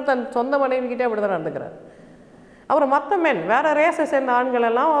நடந்துக்கிறார், தன் சொந்த மனைவி கிட்டே அப்படி தான் நடந்துக்கிறார். அப்புறம் மற்ற மென் வேறு ரேஸை சேர்ந்த ஆண்கள்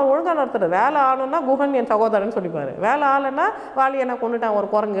எல்லாம் ஒழுங்காக நடத்துறது. வேலை ஆளுன்னா குஹன் என் சகோதரன் சொல்லிப்பார், வேலை ஆளுன்னா வாலியை நான் கொண்டுட்டான் ஒரு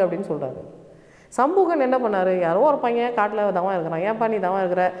குரங்கு அப்படின்னு சொல்கிறாரு. சம்பூகன் என்ன பண்ணார், யாரோ ஒரு பையன் காட்டில் தவம் இருக்கிறான், ஏன்ப்பா நீ தவம்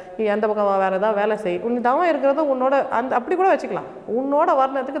இருக்கிற, நீ எந்த பக்கம் வேறு ஏதாவது வேலை செய், நீ தவம் இருக்கிறது உன்னோட அப்படி கூட வச்சுக்கலாம், உன்னோட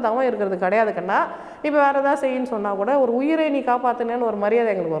வர்ணத்துக்கு தவம் இருக்கிறது கிடையாது கண்ணா, இப்போ வேறு ஏதாவது செய்யின்னு சொன்னால் கூட ஒரு உயிரை நீ காப்பாற்றினேன்னு ஒரு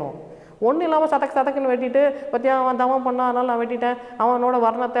மரியாதை எங்களுக்கு வரும். ஒன்றும் இல்லாமல் சதக்குன்னு வெட்டிட்டு பற்றியா அவன் தவம் பண்ணான் அதனால் நான் வெட்டிட்டேன், அவனோட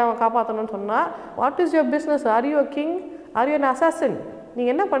வர்ணத்தை அவன் காப்பாற்றணும்னு சொன்னால் what is your business? Are you a king? Are you an assassin?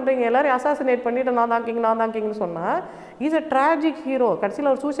 நீங்கள் என்ன பண்ணுறீங்க? எல்லோரும் அசாசினேட் பண்ணிவிட்டு நான் தான் கிங்னு சொன்னால் இஸ் அ ட்ராஜிக் ஹீரோ. கடைசியில்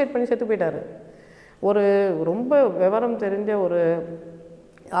அவர் சூசைட் பண்ணி செத்து போயிட்டார். ஒரு ரொம்ப விவரம் தெரிஞ்ச ஒரு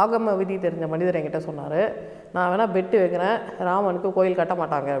ஆகம விதி தெரிஞ்ச மனிதர் என்கிட்ட சொன்னார், நான் வேணால் பெட்டு வைக்கிறேன், ராமனுக்கு கோயில் கட்ட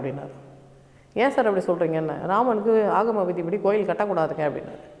மாட்டாங்க அப்படின்னாரு. ஏன் சார் அப்படி சொல்கிறீங்கன்னு? ராமனுக்கு ஆகம விதி இப்படி கோயில் கட்டக்கூடாதுங்க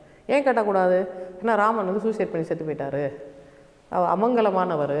அப்படின்னாரு. ஏன் கட்டக்கூடாது? ஏன்னா ராமன் வந்து சூசைட் பண்ணி செத்து போயிட்டார், அவர்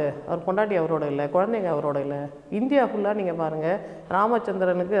அமங்கலமானவர், அவர் பொண்டாட்டி அவரோட இல்லை, குழந்தைங்க அவரோட இல்லை. இந்தியா ஃபுல்லாக நீங்கள் பாருங்கள்,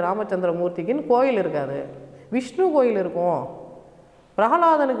 ராமச்சந்திர மூர்த்திக்குன்னு கோயில் இருக்காது, விஷ்ணு கோயில் இருக்கும்,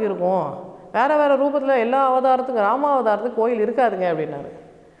 பிரகலாதனுக்கு இருக்கும், வேறு ரூபத்தில் எல்லா அவதாரத்துக்கும் ராமாவதாரத்துக்கு கோயில் இருக்காதுங்க அப்படின்னாரு.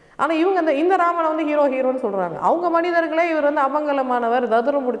 ஆனால் இவங்க இந்த ராமனை வந்து ஹீரோன்னு சொல்கிறாங்க. அவங்க மனிதர்களே இவர் வந்து அமங்கலமானவர்,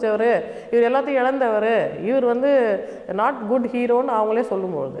 ததுரம் பிடிச்சவர், இவர் எல்லாத்தையும் இழந்தவர், இவர் வந்து நாட் குட் ஹீரோன்னு அவங்களே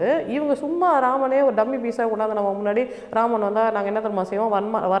சொல்லும்பொழுது இவங்க சும்மா ராமனே ஒரு டம்மி பீஸாக கொண்டாந்து நம்ம முன்னாடி ராமன் வந்தால் நாங்கள் என்ன தர்மம் செய்வோம்,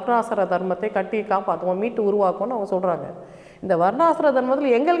 வர்ணாசிர தர்மத்தை கட்டி காப்பாற்றுவோம், மீட்டு உருவாக்குவோம்னு அவங்க சொல்கிறாங்க. இந்த வர்ணாசிர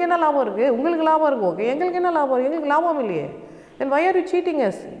தர்மத்தில் எங்களுக்கு என்ன லாபம் இருக்குது? உங்களுக்கு லாபம் இருக்கும், ஓகே, எங்களுக்கு என்ன லாபம்? எங்களுக்கு லாபம் இல்லையே. தென் why are you seating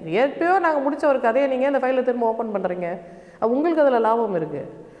as? எப்பயோ நாங்கள் முடிச்ச ஒரு கதையை நீங்கள் இந்த ஃபைலை திரும்ப ஓப்பன் பண்ணுறீங்க, உங்களுக்கு அதில் லாபம் இருக்குது.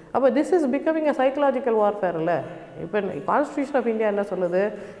 அப்போ this is becoming a psychological warfare இல்லை. இப்போ கான்ஸ்டியூஷன் ஆஃப் இந்தியா என்ன சொல்லுது?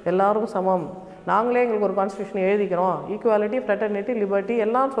 எல்லாரும் சமம், நாங்களே எங்களுக்கு ஒரு கான்ஸ்டியூஷன் எழுதிக்கிறோம், ஈக்குவாலிட்டி, ஃப்ரெட்டர்னிட்டி, லிபர்ட்டி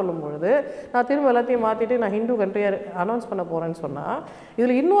எல்லாம் சொல்லும் பொழுது நான் திரும்ப எல்லாத்தையும் மாற்றிட்டு நான் ஹிந்து கண்ட்ரியை அனௌன்ஸ் பண்ண போகிறேன்னு சொன்னால்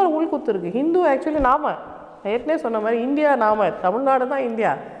இதில் இன்னொரு உள்குத்து இருக்குது. ஹிந்து ஆக்சுவலி நாம ஏற்கனவே சொன்ன மாதிரி இந்தியா நாம, தமிழ்நாடு தான்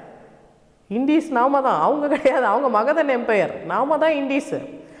இந்தியா, இண்டீஸ் நாம தான், அவங்க கிடையாது, அவங்க மகதன் எம்பையர், நாம தான் இண்டீஸு,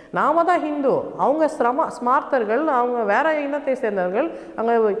 நாம தான் ஹிந்து, அவங்க ஸ்மார்த்தர்கள், அவங்க வேற இனத்தை சேர்ந்தவர்கள்,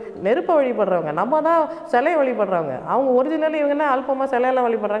 அங்கே நெருப்பை வழிபடுறவங்க, நம்ம தான் சிலையை வழிபடுறவங்க. அவங்க ஒரிஜினலி இவங்கன்னா அல்பமாக சிலையெல்லாம்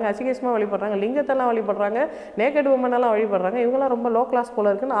வழிபடுறாங்க, அசிகேஷமாக வழிபடுறாங்க, லிங்கத்தெல்லாம் வழிபடுறாங்க, நேக்கட் உமனெல்லாம் வழிபடுறாங்க, இவங்களாம் ரொம்ப லோ கிளாஸ்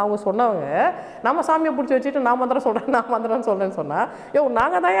போல இருக்குன்னு அவங்க சொன்னவங்க நம்ம சாமியை பிடிச்சி வச்சுட்டு நான் மந்திரம் சொல்கிறேன்னு சொன்னால்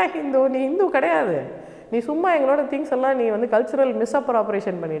நாங்கள் தான் ஹிந்து, நீ ஹிந்து கிடையாது, நீ சும்மா எங்களோட திங்ஸ் எல்லாம் நீ வந்து கல்ச்சுரல்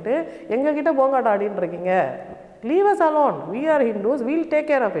மிஸ்அப்ராப்ரேஷன் பண்ணிவிட்டு எங்ககிட்ட போங்காட்ட ஆடின்னு இருக்கீங்க. Leave as alone, we are Hindus, wheel take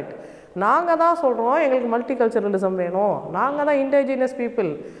care of it. நாங்கள் தான் சொல்கிறோம் எங்களுக்கு மல்டி கல்ச்சரலிசம் வேணும், நாங்கள் தான் இண்டிஜினஸ் பீப்புள்,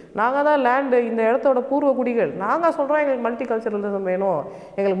 நாங்கள் தான் லேண்டு, இந்த இடத்தோட பூர்வ குடிகள், நாங்கள் சொல்கிறோம் எங்களுக்கு மல்டி கல்ச்சரலிசம் வேணும்,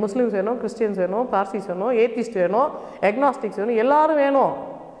 எங்களுக்கு முஸ்லீம்ஸ் வேணும், கிறிஸ்டியன்ஸ் வேணும், பார்சிஸ் வேணும், ஏத்திஸ்ட் வேணும், எக்னாஸ்டிக்ஸ் வேணும், எல்லோரும் வேணும்.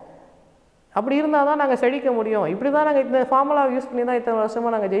 அப்படி இருந்தால் தான் நாங்கள் செழிக்க முடியும். இப்படி தான் நாங்கள் இந்த ஃபார்முலாவை யூஸ் பண்ணி தான் இத்தனை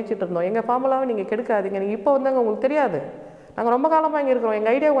வருஷமாக நாங்கள் ஜெயிச்சிட்டு இருந்தோம். எங்கள் ஃபார்முலாவை நீங்கள் கெடுக்காதீங்க, நீங்கள் இப்போ வந்தாங்க உங்களுக்கு தெரியாது, நாங்கள் ரொம்ப காலமாக இங்கே இருக்கிறோம்,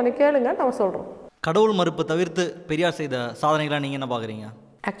 எங்கள் ஐடியா கொஞ்சம் கேளுங்க நம்ம சொல்கிறோம். கடவுள் மறுப்பு தவிர்த்து பெரியார் செய்த சாதனைகளாக நீங்கள் என்ன பார்க்குறீங்க?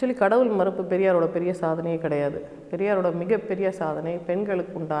 ஆக்சுவலி கடவுள் மறுப்பு பெரியாரோட பெரிய சாதனையே கிடையாது. பெரியாரோட மிகப்பெரிய சாதனை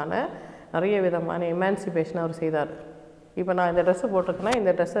பெண்களுக்கு உண்டான நிறைய விதமான எமான்சிபேஷன் அவர் செய்தார். இப்போ நான் இந்த ட்ரெஸ்ஸை போட்டிருக்கேன்னா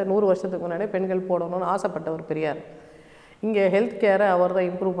இந்த ட்ரெஸ்ஸை 100 வருஷத்துக்கு முன்னாடி பெண்கள் போடணும்னு ஆசைப்பட்டவர் பெரியார். இங்கே ஹெல்த் கேரை அவர் தான்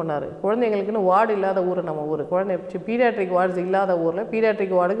இம்ப்ரூவ் பண்ணார். குழந்தைங்களுக்குன்னு வார்டு இல்லாத ஊர் நம்ம ஊர், குழந்தை பீடியாட்ரிக் வார்ட்ஸ் இல்லாத ஊரில்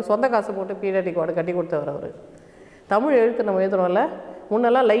பீடியாட்ரிக் வார்டுக்கு சொந்த காசு போட்டு பீடியாட்ரிக் வார்டு கட்டி கொடுத்தவர் அவர். தமிழ் எழுத்து நம்ம எழுதுறோம்ல,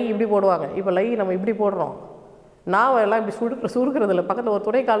 முன்னெல்லாம் லை இப்படி போடுவாங்க, இப்போ லை நம்ம இப்படி போடுறோம், நாவெல்லாம் இப்படி சுருக்கிறதில்ல, பக்கத்தில் ஒரு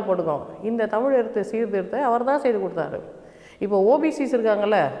துணைக்கால் போட்டுக்கோம். இந்த தமிழ் எழுத்து சீர்திருத்த அவர் தான் செய்து கொடுத்தாரு. இப்போ ஓபிசிஸ்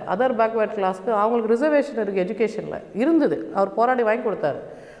இருக்காங்கல்ல, அதர் பேக்வேர்ட் கிளாஸ்க்கு அவங்களுக்கு ரிசர்வேஷன் இருக்குது, எஜுகேஷனில் இருந்தது, அவர் போராடி வாங்கி கொடுத்தாரு.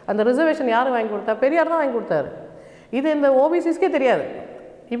 அந்த ரிசர்வேஷன் யார் வாங்கி கொடுத்தா? பெரியார் தான் வாங்கி கொடுத்தாரு. இது இந்த ஓபிசிஸ்க்கே தெரியாது.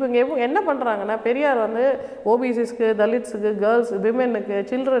 இப்போ இங்கே என்ன பண்ணுறாங்கன்னா, பெரியார் வந்து ஓபிசிஸ்க்கு, தலித்ஸுக்கு, கேர்ள்ஸ், விமெனுக்கு,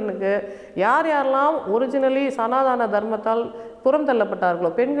 சில்ட்ரனுக்கு, யாரெல்லாம் ஒரிஜினலி சனாதன தர்மத்தால் புறம் தள்ளப்பட்டார்களோ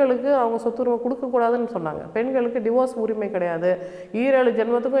பெண்களுக்கு அவங்க சொத்துரிமை கொடுக்கக்கூடாதுன்னு சொன்னாங்க. பெண்களுக்கு டிவோர்ஸ் உரிமை கிடையாது, 7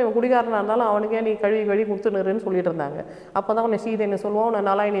 ஜென்மத்துக்கும் இவன் குடிகாரனாக இருந்தாலும் அவனுக்கே நீ கழுவி கொடுத்துனுருன்னு சொல்லிட்டு இருந்தாங்க. அப்போ தான் உன்னை சீதைன்னு சொல்லுவோம், உன்னை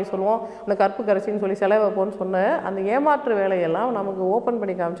நலாயினி சொல்லுவோம், உன்னை கற்பு கரைச்சின்னு சொல்லி செலவு வைப்போன்னு சொன்ன அந்த ஏமாற்று வேலையெல்லாம் நமக்கு ஓப்பன்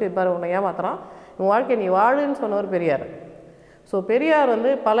பண்ணி காமிச்சு இருப்பார், உன்னை ஏமாத்துறான், உன் வாழ்க்கை நீ வாழுன்னு சொன்னவர் பெரியார். ஸோ பெரியார் வந்து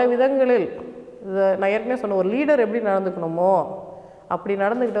பல விதங்களில் நான் ஏற்கனவே சொன்ன ஒரு லீடர் எப்படி நடந்துக்கணுமோ அப்படி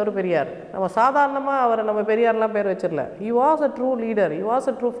நடந்துக்கிட்டவர் பெரியார். நம்ம சாதாரணமாக அவரை நம்ம பெரியார்லாம் பேர் வச்சிடல. He was a true leader, he was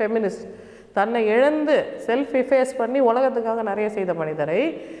a true feminist. தன்னை இழந்து செல்ஃப் எஃபேஸ் பண்ணி உலகத்துக்காக நிறைய செய்த மனிதரை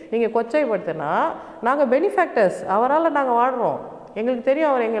நீங்கள் கொச்சைப்படுத்தினா நாங்கள் பெனிஃபேக்டர்ஸ், அவரால் நாங்கள் வாழ்கிறோம், எங்களுக்கு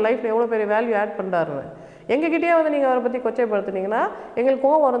தெரியும் அவர் எங்கள் லைஃப்பில் எவ்வளோ பெரிய வேல்யூ ஆட் பண்ணுறாருன்னு. எங்ககிட்டயே வந்து நீங்கள் அவரை பற்றி கொச்சைப்படுத்துனீங்கன்னா எங்களுக்கு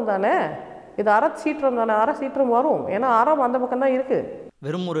கோவம் வரும் தானே. இது அறச்சீற்றம் தானே, அறச்சீற்றம் வரும், ஏன்னா அறம் அந்த பக்கம் தான் இருக்குது.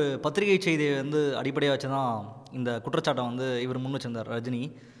 வெறும் ஒரு பத்திரிகை செய்தியை வந்து அடிப்படையாக வச்சு தான் இந்த குற்றச்சாட்டை வந்து இவர் முன் வச்சிருந்தார் ரஜினி.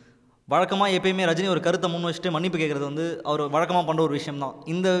 வழக்கமாக எப்பயுமே ரஜினி ஒரு கருத்தை முன் வச்சுட்டு மன்னிப்பு கேட்குறது வந்து அவர் வழக்கமாக பண்ணுற ஒரு விஷயம் தான்.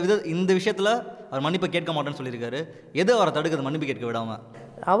 இந்த விஷயத்தில் அவர் மன்னிப்பு கேட்க மாட்டேன்னு சொல்லியிருக்காரு. எது அவரை தடுக்குது மன்னிப்பு கேட்க விடாமல்?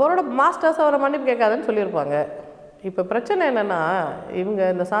 அவரோட மாஸ்டர்ஸ் அவரை மன்னிப்பு கேட்காதுன்னு சொல்லியிருப்பாங்க. இப்போ பிரச்சனை என்னென்னா, இவங்க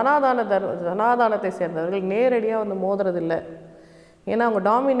இந்த சனாதானத்தை சேர்ந்தவர்கள் நேரடியாக வந்து மோதுறதில்லை. ஏன்னா அவங்க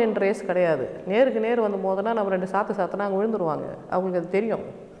டாமினன்ட் ரேஸ் கிடையாது. நேருக்கு நேர் வந்து மோதினா நம்ம 2 சாத்துனா அங்கே விழுந்துருவாங்க. அவங்களுக்கு அது தெரியும்.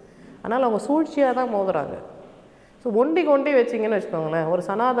 அதனால் அவங்க சூழ்ச்சியாக தான் மோதுறாங்க. ஸோ ஒண்டி வச்சிங்கன்னு வச்சுக்கோங்களேன், ஒரு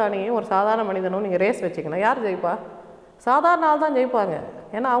சனாதானியும் ஒரு சாதாரண மனிதனும் நீங்கள் ரேஸ் வச்சிங்கன்னா யார் ஜெயிப்பா? சாதாரண ஆள் தான் ஜெயிப்பாங்க.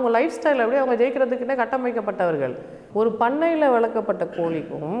 ஏன்னா அவங்க லைஃப் ஸ்டைல் அப்படியே அவங்க ஜெயிக்கிறதுக்குன்னே கட்டமைக்கப்பட்டவர்கள். ஒரு பண்ணையில் வளர்க்கப்பட்ட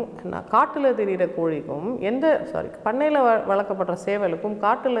கோழிக்கும் காட்டில் திரிகிற கோழிக்கும் பண்ணையில் வளர்க்கப்பட்ட சேவலுக்கும்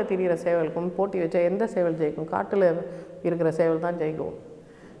காட்டில் திரிகிற சேவலுக்கும் போட்டி வச்சா எந்த சேவல் ஜெயிக்கும்? காட்டில் இருக்கிற சேவல் தான் ஜெயிக்கும்.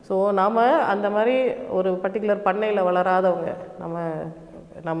 ஸோ நாம் அந்த மாதிரி ஒரு பர்டிகுலர் பண்ணையில் வளராதவங்க,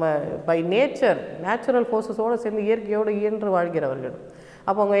 நம்ம பை நேச்சுரல் ஃபோர்ஸஸோடு சேர்ந்து இயற்கையோடு இயன்று வாழ்கிறவர்கள்.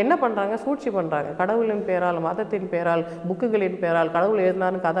 அப்போ அவங்க என்ன பண்ணுறாங்க? சூழ்ச்சி பண்ணுறாங்க. கடவுளின் பேரால், மதத்தின் பேரால், புக்குகளின் பேரால், கடவுள்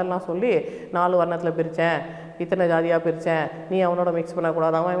எழுதினான்னு கதெல்லாம் சொல்லி 4 வர்ணத்தில் பிரித்தேன், இத்தனை ஜாதியாக பிரித்தேன், நீ அவனோட மிக்ஸ்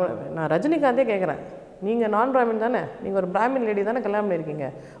பண்ணக்கூடாது. நான் ரஜினிகாந்தே கேட்குறேன், நீங்கள் நான் பிராமின் தானே, நீங்கள் ஒரு பிராமின் லேடி தானே கல்யாணம் பண்ணியிருக்கீங்க,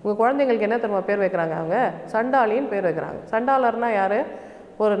 உங்கள் குழந்தைங்களுக்கு என்ன தெரியுமா பேர் வைக்கிறாங்க? அவங்க சண்டாளின்னு பேர் வைக்கிறாங்க. சண்டாளர்னால் யார்?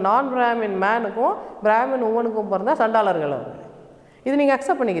 ஒரு நான் பிராமின் மேனுக்கும் பிராமின் உமனுக்கும் பிறந்தா சண்டாளர்கள். அவங்க இது நீங்கள்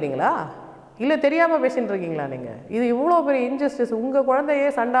அக்செப்ட் பண்ணிக்கிறீங்களா? இல்லை தெரியாமல் பேசிகிட்டு இருக்கீங்களா நீங்கள்? இது இவ்வளோ பெரிய இன்ஜஸ்டிஸ். உங்கள் குழந்தையே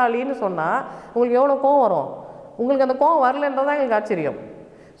சண்டாளின்னு சொன்னால் உங்களுக்கு எவ்வளோ கோவம் வரும்? உங்களுக்கு அந்த கோவம் வரலன்றதான் எங்களுக்கு ஆச்சரியம்.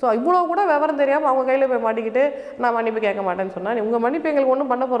 ஸோ இவ்வளோ கூட விவரம் தெரியாமல் அவங்க கையில் போய் மாட்டிக்கிட்டு நான் மன்னிப்பு கேட்க மாட்டேன்னு சொன்னால் உங்கள் மன்னிப்பு எங்களுக்கு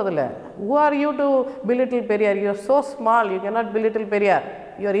ஒன்றும் பண்ண போகிறதில்ல. who are you to belittle Periyar? you are so small, you cannot belittle Periyar.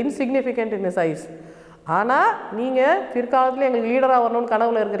 you are insignificant in his eyes. ஆனால் நீங்கள் பிற்காலத்தில் எங்களுக்கு லீடராக வரணும்னு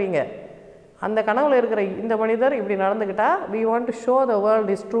கனவுல இருக்கிறீங்க. அந்த கனவுல இருக்கிற இந்த மனிதர் இப்படி நடந்துக்கிட்டால் we want to show the world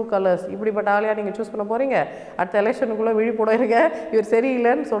his true colors. இப்படிப்பட்ட ஆளையாக நீங்கள் சூஸ் பண்ண போகிறீங்க. அடுத்த எலெக்ஷனுக்குள்ளே விழிப்புட இருங்க, இவர்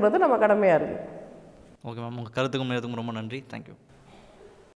சரியில்லைன்னு சொல்கிறது நம்ம கடமையாக இருக்குது. ஓகே மேம், உங்கள் கருத்துக்கும் நேரத்துக்கும் ரொம்ப நன்றி. தேங்க்யூ.